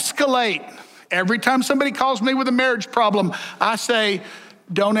to escalate. Every time somebody calls me with a marriage problem, I say,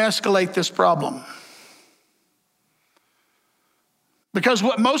 don't escalate this problem. Because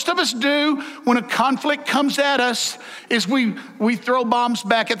what most of us do when a conflict comes at us is we throw bombs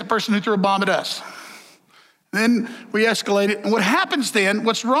back at the person who threw a bomb at us. Then we escalate it. And what happens then,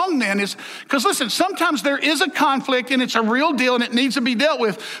 what's wrong then is, because listen, sometimes there is a conflict and it's a real deal and it needs to be dealt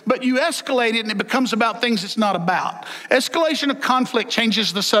with, but you escalate it and it becomes about things it's not about. Escalation of conflict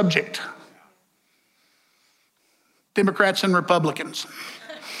changes the subject. Democrats and Republicans.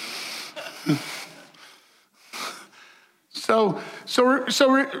 So they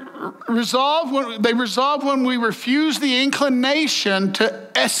resolve when we refuse the inclination to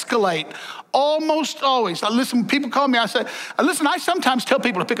escalate. Almost always. Listen, people call me, I say, listen, I sometimes tell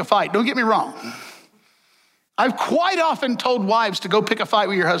people to pick a fight. Don't get me wrong. I've quite often told wives to go pick a fight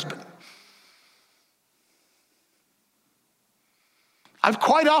with your husband. I've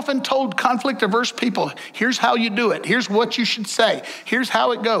quite often told conflict-averse people, here's how you do it. Here's what you should say. Here's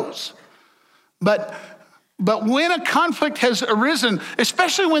how it goes. But when a conflict has arisen,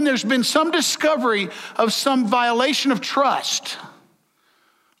 especially when there's been some discovery of some violation of trust,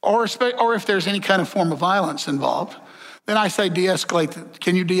 or if there's any kind of form of violence involved, then I say de-escalate.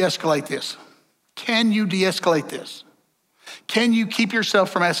 Can you de-escalate this? Can you de-escalate this? Can you keep yourself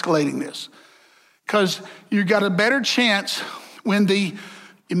from escalating this? Because you've got a better chance when the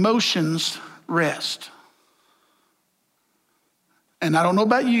emotions rest. And I don't know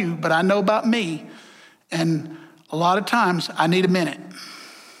about you, but I know about me. And a lot of times I need a minute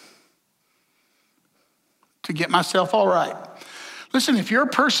to get myself all right. Listen, if you're a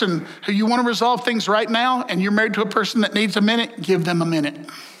person who you want to resolve things right now and you're married to a person that needs a minute, give them a minute.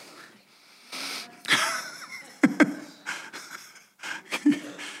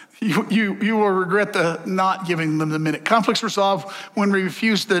 You will regret the not giving them the minute. Conflicts resolve when we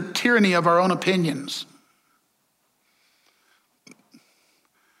refuse the tyranny of our own opinions.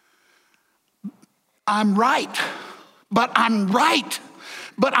 I'm right, but I'm right,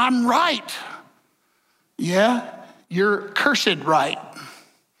 but I'm right. Yeah, you're cursed right.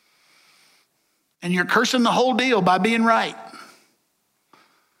 And you're cursing the whole deal by being right.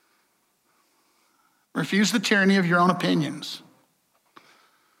 Refuse the tyranny of your own opinions.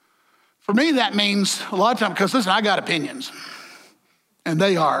 For me, that means a lot of times, because listen, I got opinions. And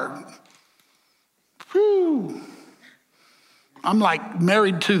they are, whew, I'm like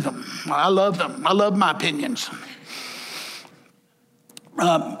married to them. I love them. I love my opinions.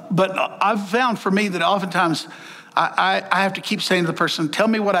 But I've found for me that oftentimes I have to keep saying to the person, tell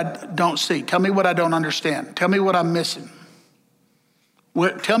me what I don't see. Tell me what I don't understand. Tell me what I'm missing.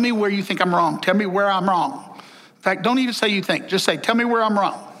 Tell me where you think I'm wrong. Tell me where I'm wrong. In fact, don't even say you think. Just say, tell me where I'm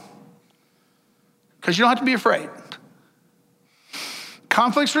wrong. Because you don't have to be afraid.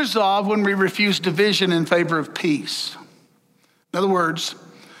 Conflicts resolve when we refuse division in favor of peace. In other words,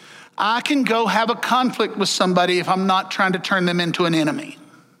 I can go have a conflict with somebody if I'm not trying to turn them into an enemy.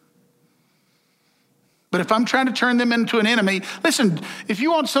 But if I'm trying to turn them into an enemy, listen, if you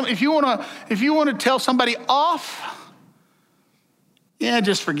want to tell somebody off, yeah,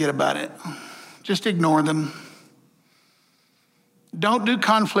 just forget about it. Just ignore them. Don't do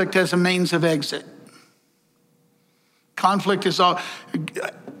conflict as a means of exit. Conflict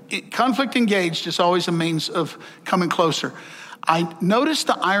engaged is always a means of coming closer. I notice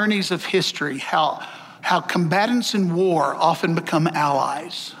the ironies of history, how combatants in war often become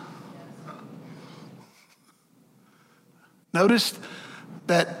allies. Notice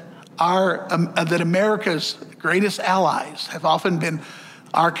that that America's greatest allies have often been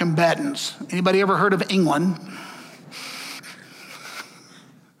our combatants. Anybody ever heard of England?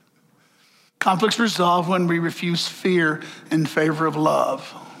 Conflicts resolve when we refuse fear in favor of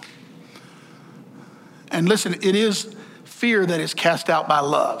love. And listen, it is fear that is cast out by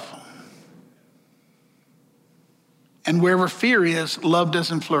love. And wherever fear is, love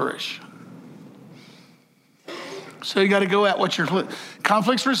doesn't flourish. So you got to go at what you're.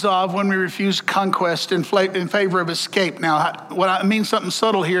 Conflicts resolve when we refuse conquest in favor of escape. Now, what I mean something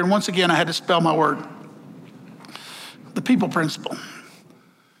subtle here, and once again, I had to spell my word. The people principle.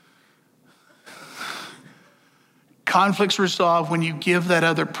 Conflicts resolve when you give that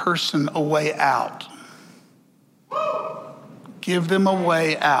other person a way out. Give them a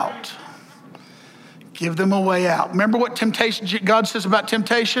way out. Give them a way out. Remember what temptation God says about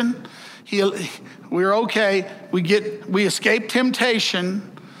temptation? We're okay. We escape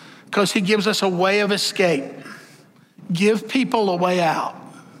temptation because he gives us a way of escape. Give people a way out.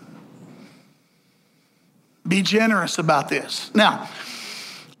 Be generous about this. Now,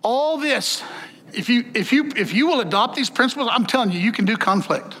 all this, if you will adopt these principles, I'm telling you, you can do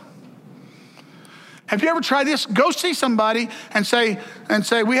conflict. Have you ever tried this? Go see somebody and say,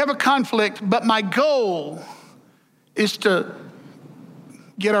 we have a conflict, but my goal is to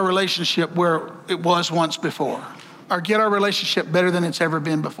get our relationship where it was once before, or get our relationship better than it's ever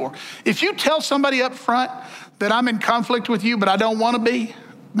been before. If you tell somebody up front that I'm in conflict with you, but I don't want to be,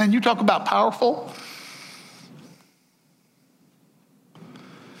 man, you talk about powerful.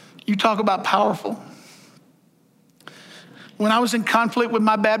 You talk about powerful. When I was in conflict with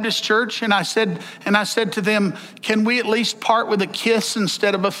my Baptist church, and I said to them, can we at least part with a kiss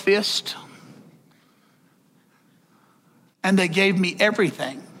instead of a fist? And they gave me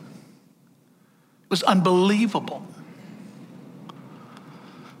everything. It was unbelievable.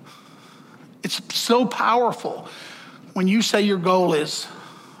 It's so powerful when you say your goal is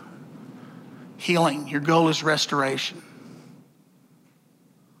healing, your goal is restoration.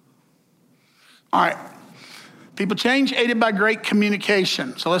 All right. People change aided by great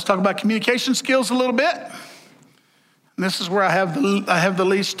communication. So let's talk about communication skills a little bit. And this is where I have the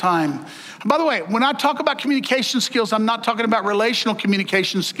least time. And by the way, when I talk about communication skills, I'm not talking about relational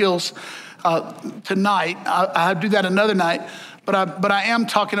communication skills tonight. I'll do that another night. But I am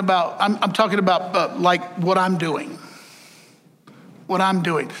talking about, I'm talking about like what I'm doing. what I'm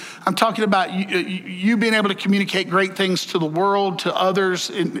doing. I'm talking about you being able to communicate great things to the world, to others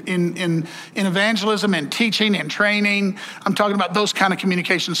in evangelism and teaching and training. I'm talking about those kind of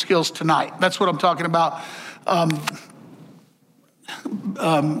communication skills tonight. That's what I'm talking about.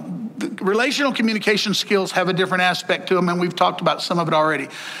 The relational communication skills have a different aspect to them, and we've talked about some of it already.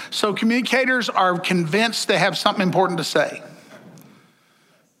 So communicators are convinced they have something important to say.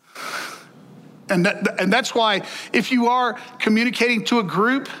 And that's why if you are communicating to a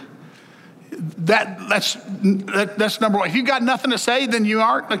group, that's number one. If you've got nothing to say, then you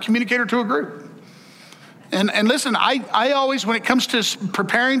aren't a communicator to a group. And listen, I always, when it comes to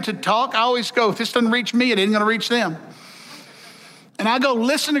preparing to talk, I always go, if this doesn't reach me, it ain't going to reach them. And I go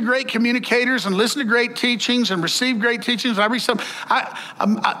listen to great communicators and listen to great teachings and receive great teachings. And I read some.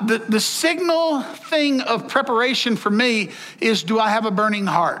 The signal thing of preparation for me is, do I have a burning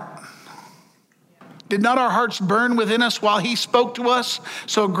heart? Did not our hearts burn within us while he spoke to us?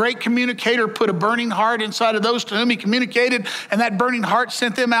 So a great communicator put a burning heart inside of those to whom he communicated, and that burning heart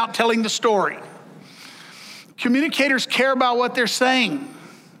sent them out telling the story. Communicators care about what they're saying.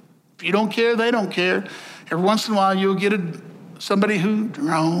 If you don't care, they don't care. Every once in a while, you'll get somebody who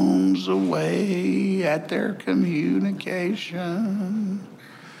drones away at their communication.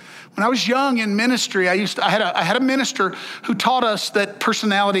 When I was young in ministry, I had a minister who taught us that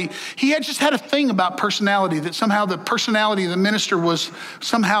personality, he had just had a thing about personality, that somehow the personality of the minister was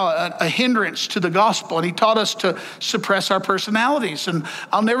somehow a hindrance to the gospel. And he taught us to suppress our personalities. And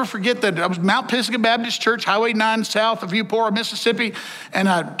I'll never forget that I was Mount Pisgah Baptist Church, Highway 9 south of Eupora, Mississippi. And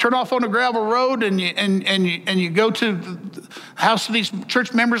I turn off on a gravel road and you go to the house of these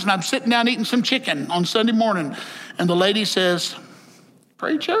church members, and I'm sitting down eating some chicken on Sunday morning. And the lady says,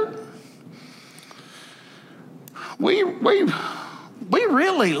 "Preacher, we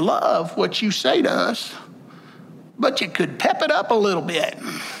really love what you say to us, but you could pep it up a little bit."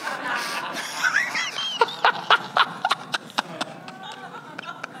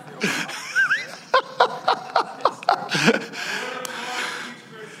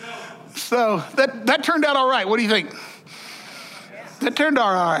 So that turned out all right. What do you think? That turned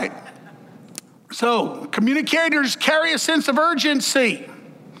out all right. So communicators carry a sense of urgency.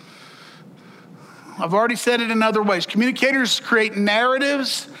 I've already said it in other ways. Communicators create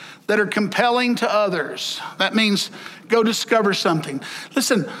narratives that are compelling to others. That means go discover something.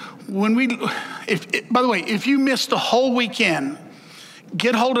 Listen, by the way, if you missed the whole weekend,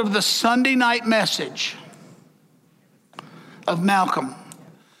 get hold of the Sunday night message of Malcolm.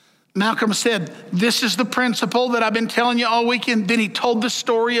 Malcolm said, this is the principle that I've been telling you all weekend. Then he told the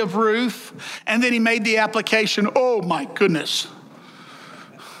story of Ruth, and then he made the application. Oh my goodness.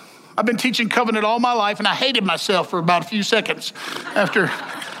 I've been teaching covenant all my life, and I hated myself for about a few seconds after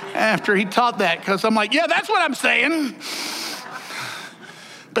he taught that, because I'm like, yeah, that's what I'm saying.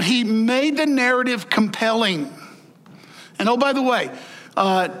 But he made the narrative compelling. And oh, by the way,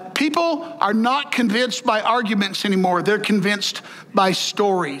 people are not convinced by arguments anymore. They're convinced by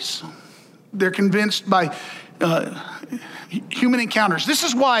stories. They're convinced by human encounters. This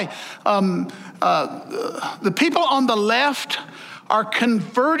is why the people on the left are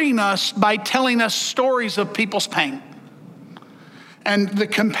converting us by telling us stories of people's pain. And the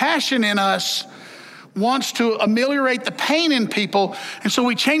compassion in us wants to ameliorate the pain in people. And so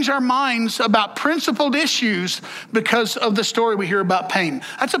we change our minds about principled issues because of the story we hear about pain.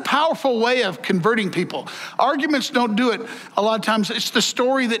 That's a powerful way of converting people. Arguments don't do it. A lot of times it's the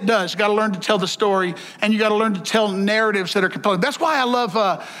story that does. You got to learn to tell the story, and you got to learn to tell narratives that are compelling. That's why I love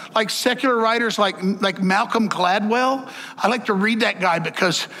like secular writers like Malcolm Gladwell. I like to read that guy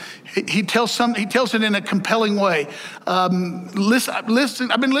because he tells it in a compelling way. I've been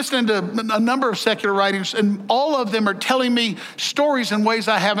listening to a number of secular writers, and all of them are telling me stories in ways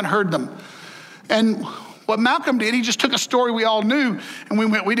I haven't heard them. And what Malcolm did, he just took a story we all knew,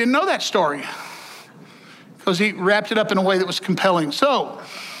 and we didn't know that story, because he wrapped it up in a way that was compelling. So,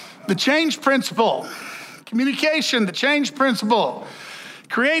 the change principle, communication, the change principle.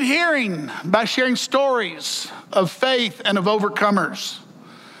 Create hearing by sharing stories of faith and of overcomers.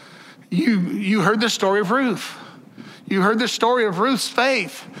 You heard the story of Ruth. You heard the story of Ruth's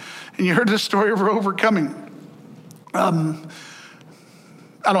faith, and you heard the story of her overcoming. I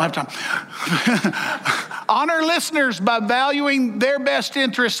don't have time. Honor listeners by valuing their best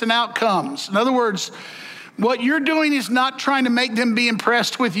interests and outcomes. In other words, what you're doing is not trying to make them be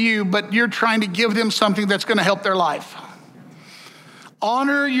impressed with you, but you're trying to give them something that's going to help their life.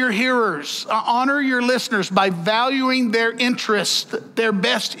 Honor your hearers, honor your listeners by valuing their interest, their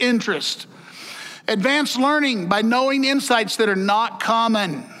best interest. Advance learning by knowing insights that are not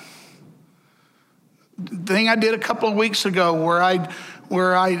common. thing I did a couple of weeks ago where I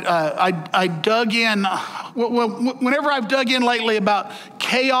dug in. Whenever I've dug in lately about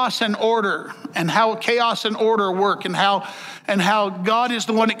chaos and order and how chaos and order work and how God is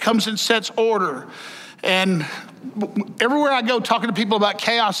the one that comes and sets order. And everywhere I go talking to people about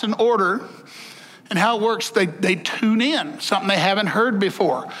chaos and order and how it works, they tune in, something they haven't heard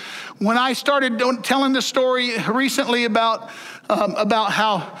before. When I started telling the story recently about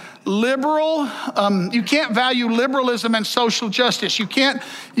how liberal, you can't value liberalism and social justice. You can't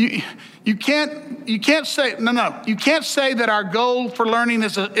say that our goal for learning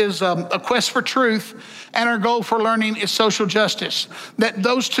is a quest for truth, and our goal for learning is social justice. That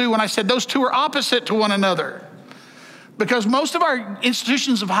those two, when I said those two are opposite to one another, because most of our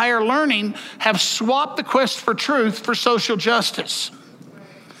institutions of higher learning have swapped the quest for truth for social justice.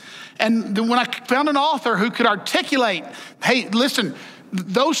 And when I found an author who could articulate, hey, listen,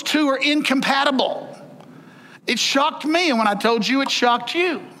 those two are incompatible. It shocked me, and when I told you, it shocked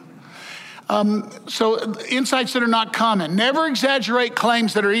you. So insights that are not common. Never exaggerate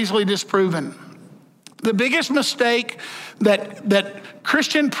claims that are easily disproven. The biggest mistake that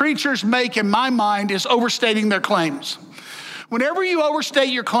Christian preachers make, in my mind, is overstating their claims. Whenever you overstate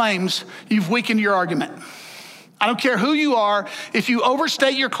your claims, you've weakened your argument. I don't care who you are. If you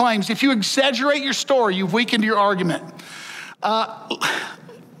overstate your claims, if you exaggerate your story, you've weakened your argument. Let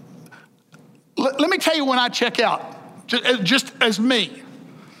me tell you when I check out, just as me.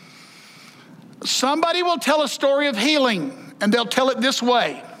 Somebody will tell a story of healing, and they'll tell it this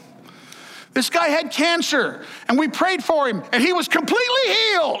way. This guy had cancer, and we prayed for him, and he was completely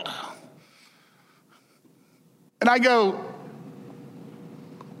healed. And I go,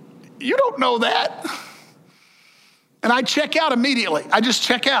 you don't know that. And I check out immediately. I just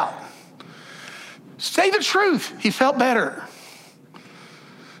check out. Say the truth. He felt better.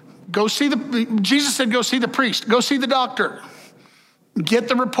 Jesus said, go see the priest. Go see the doctor. Get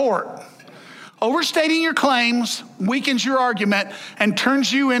the report. Overstating your claims weakens your argument and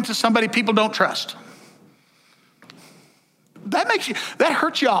turns you into somebody people don't trust. That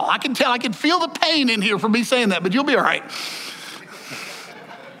hurts y'all. I can tell. I can feel the pain in here for me saying that, but you'll be all right.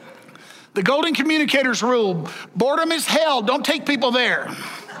 The Golden Communicators rule: boredom is hell. Don't take people there.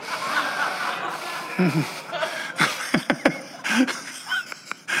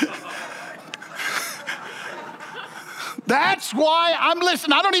 That's why I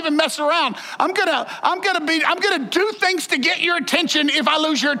don't even mess around. I'm gonna do things to get your attention if I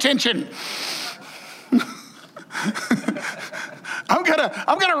lose your attention. I'm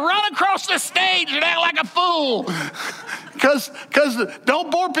gonna run across the stage and act like a fool. Because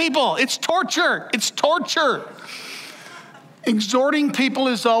don't bore people. It's torture. It's torture. Exhorting people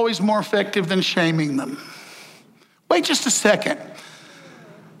is always more effective than shaming them. Wait just a second.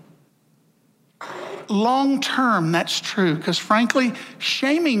 Long term, that's true, because frankly,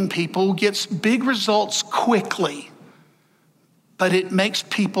 shaming people gets big results quickly, but it makes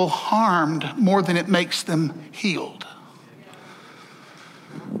people harmed more than it makes them healed.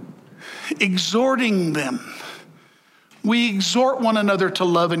 Exhorting them. We exhort one another to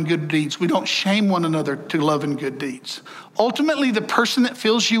love and good deeds. We don't shame one another to love and good deeds. Ultimately, the person that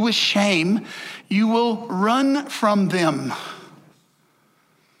fills you with shame, you will run from them.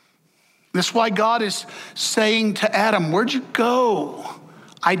 That's why God is saying to Adam, where'd you go?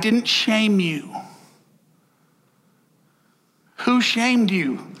 I didn't shame you. Who shamed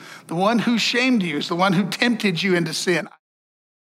you? The one who shamed you is the one who tempted you into sin.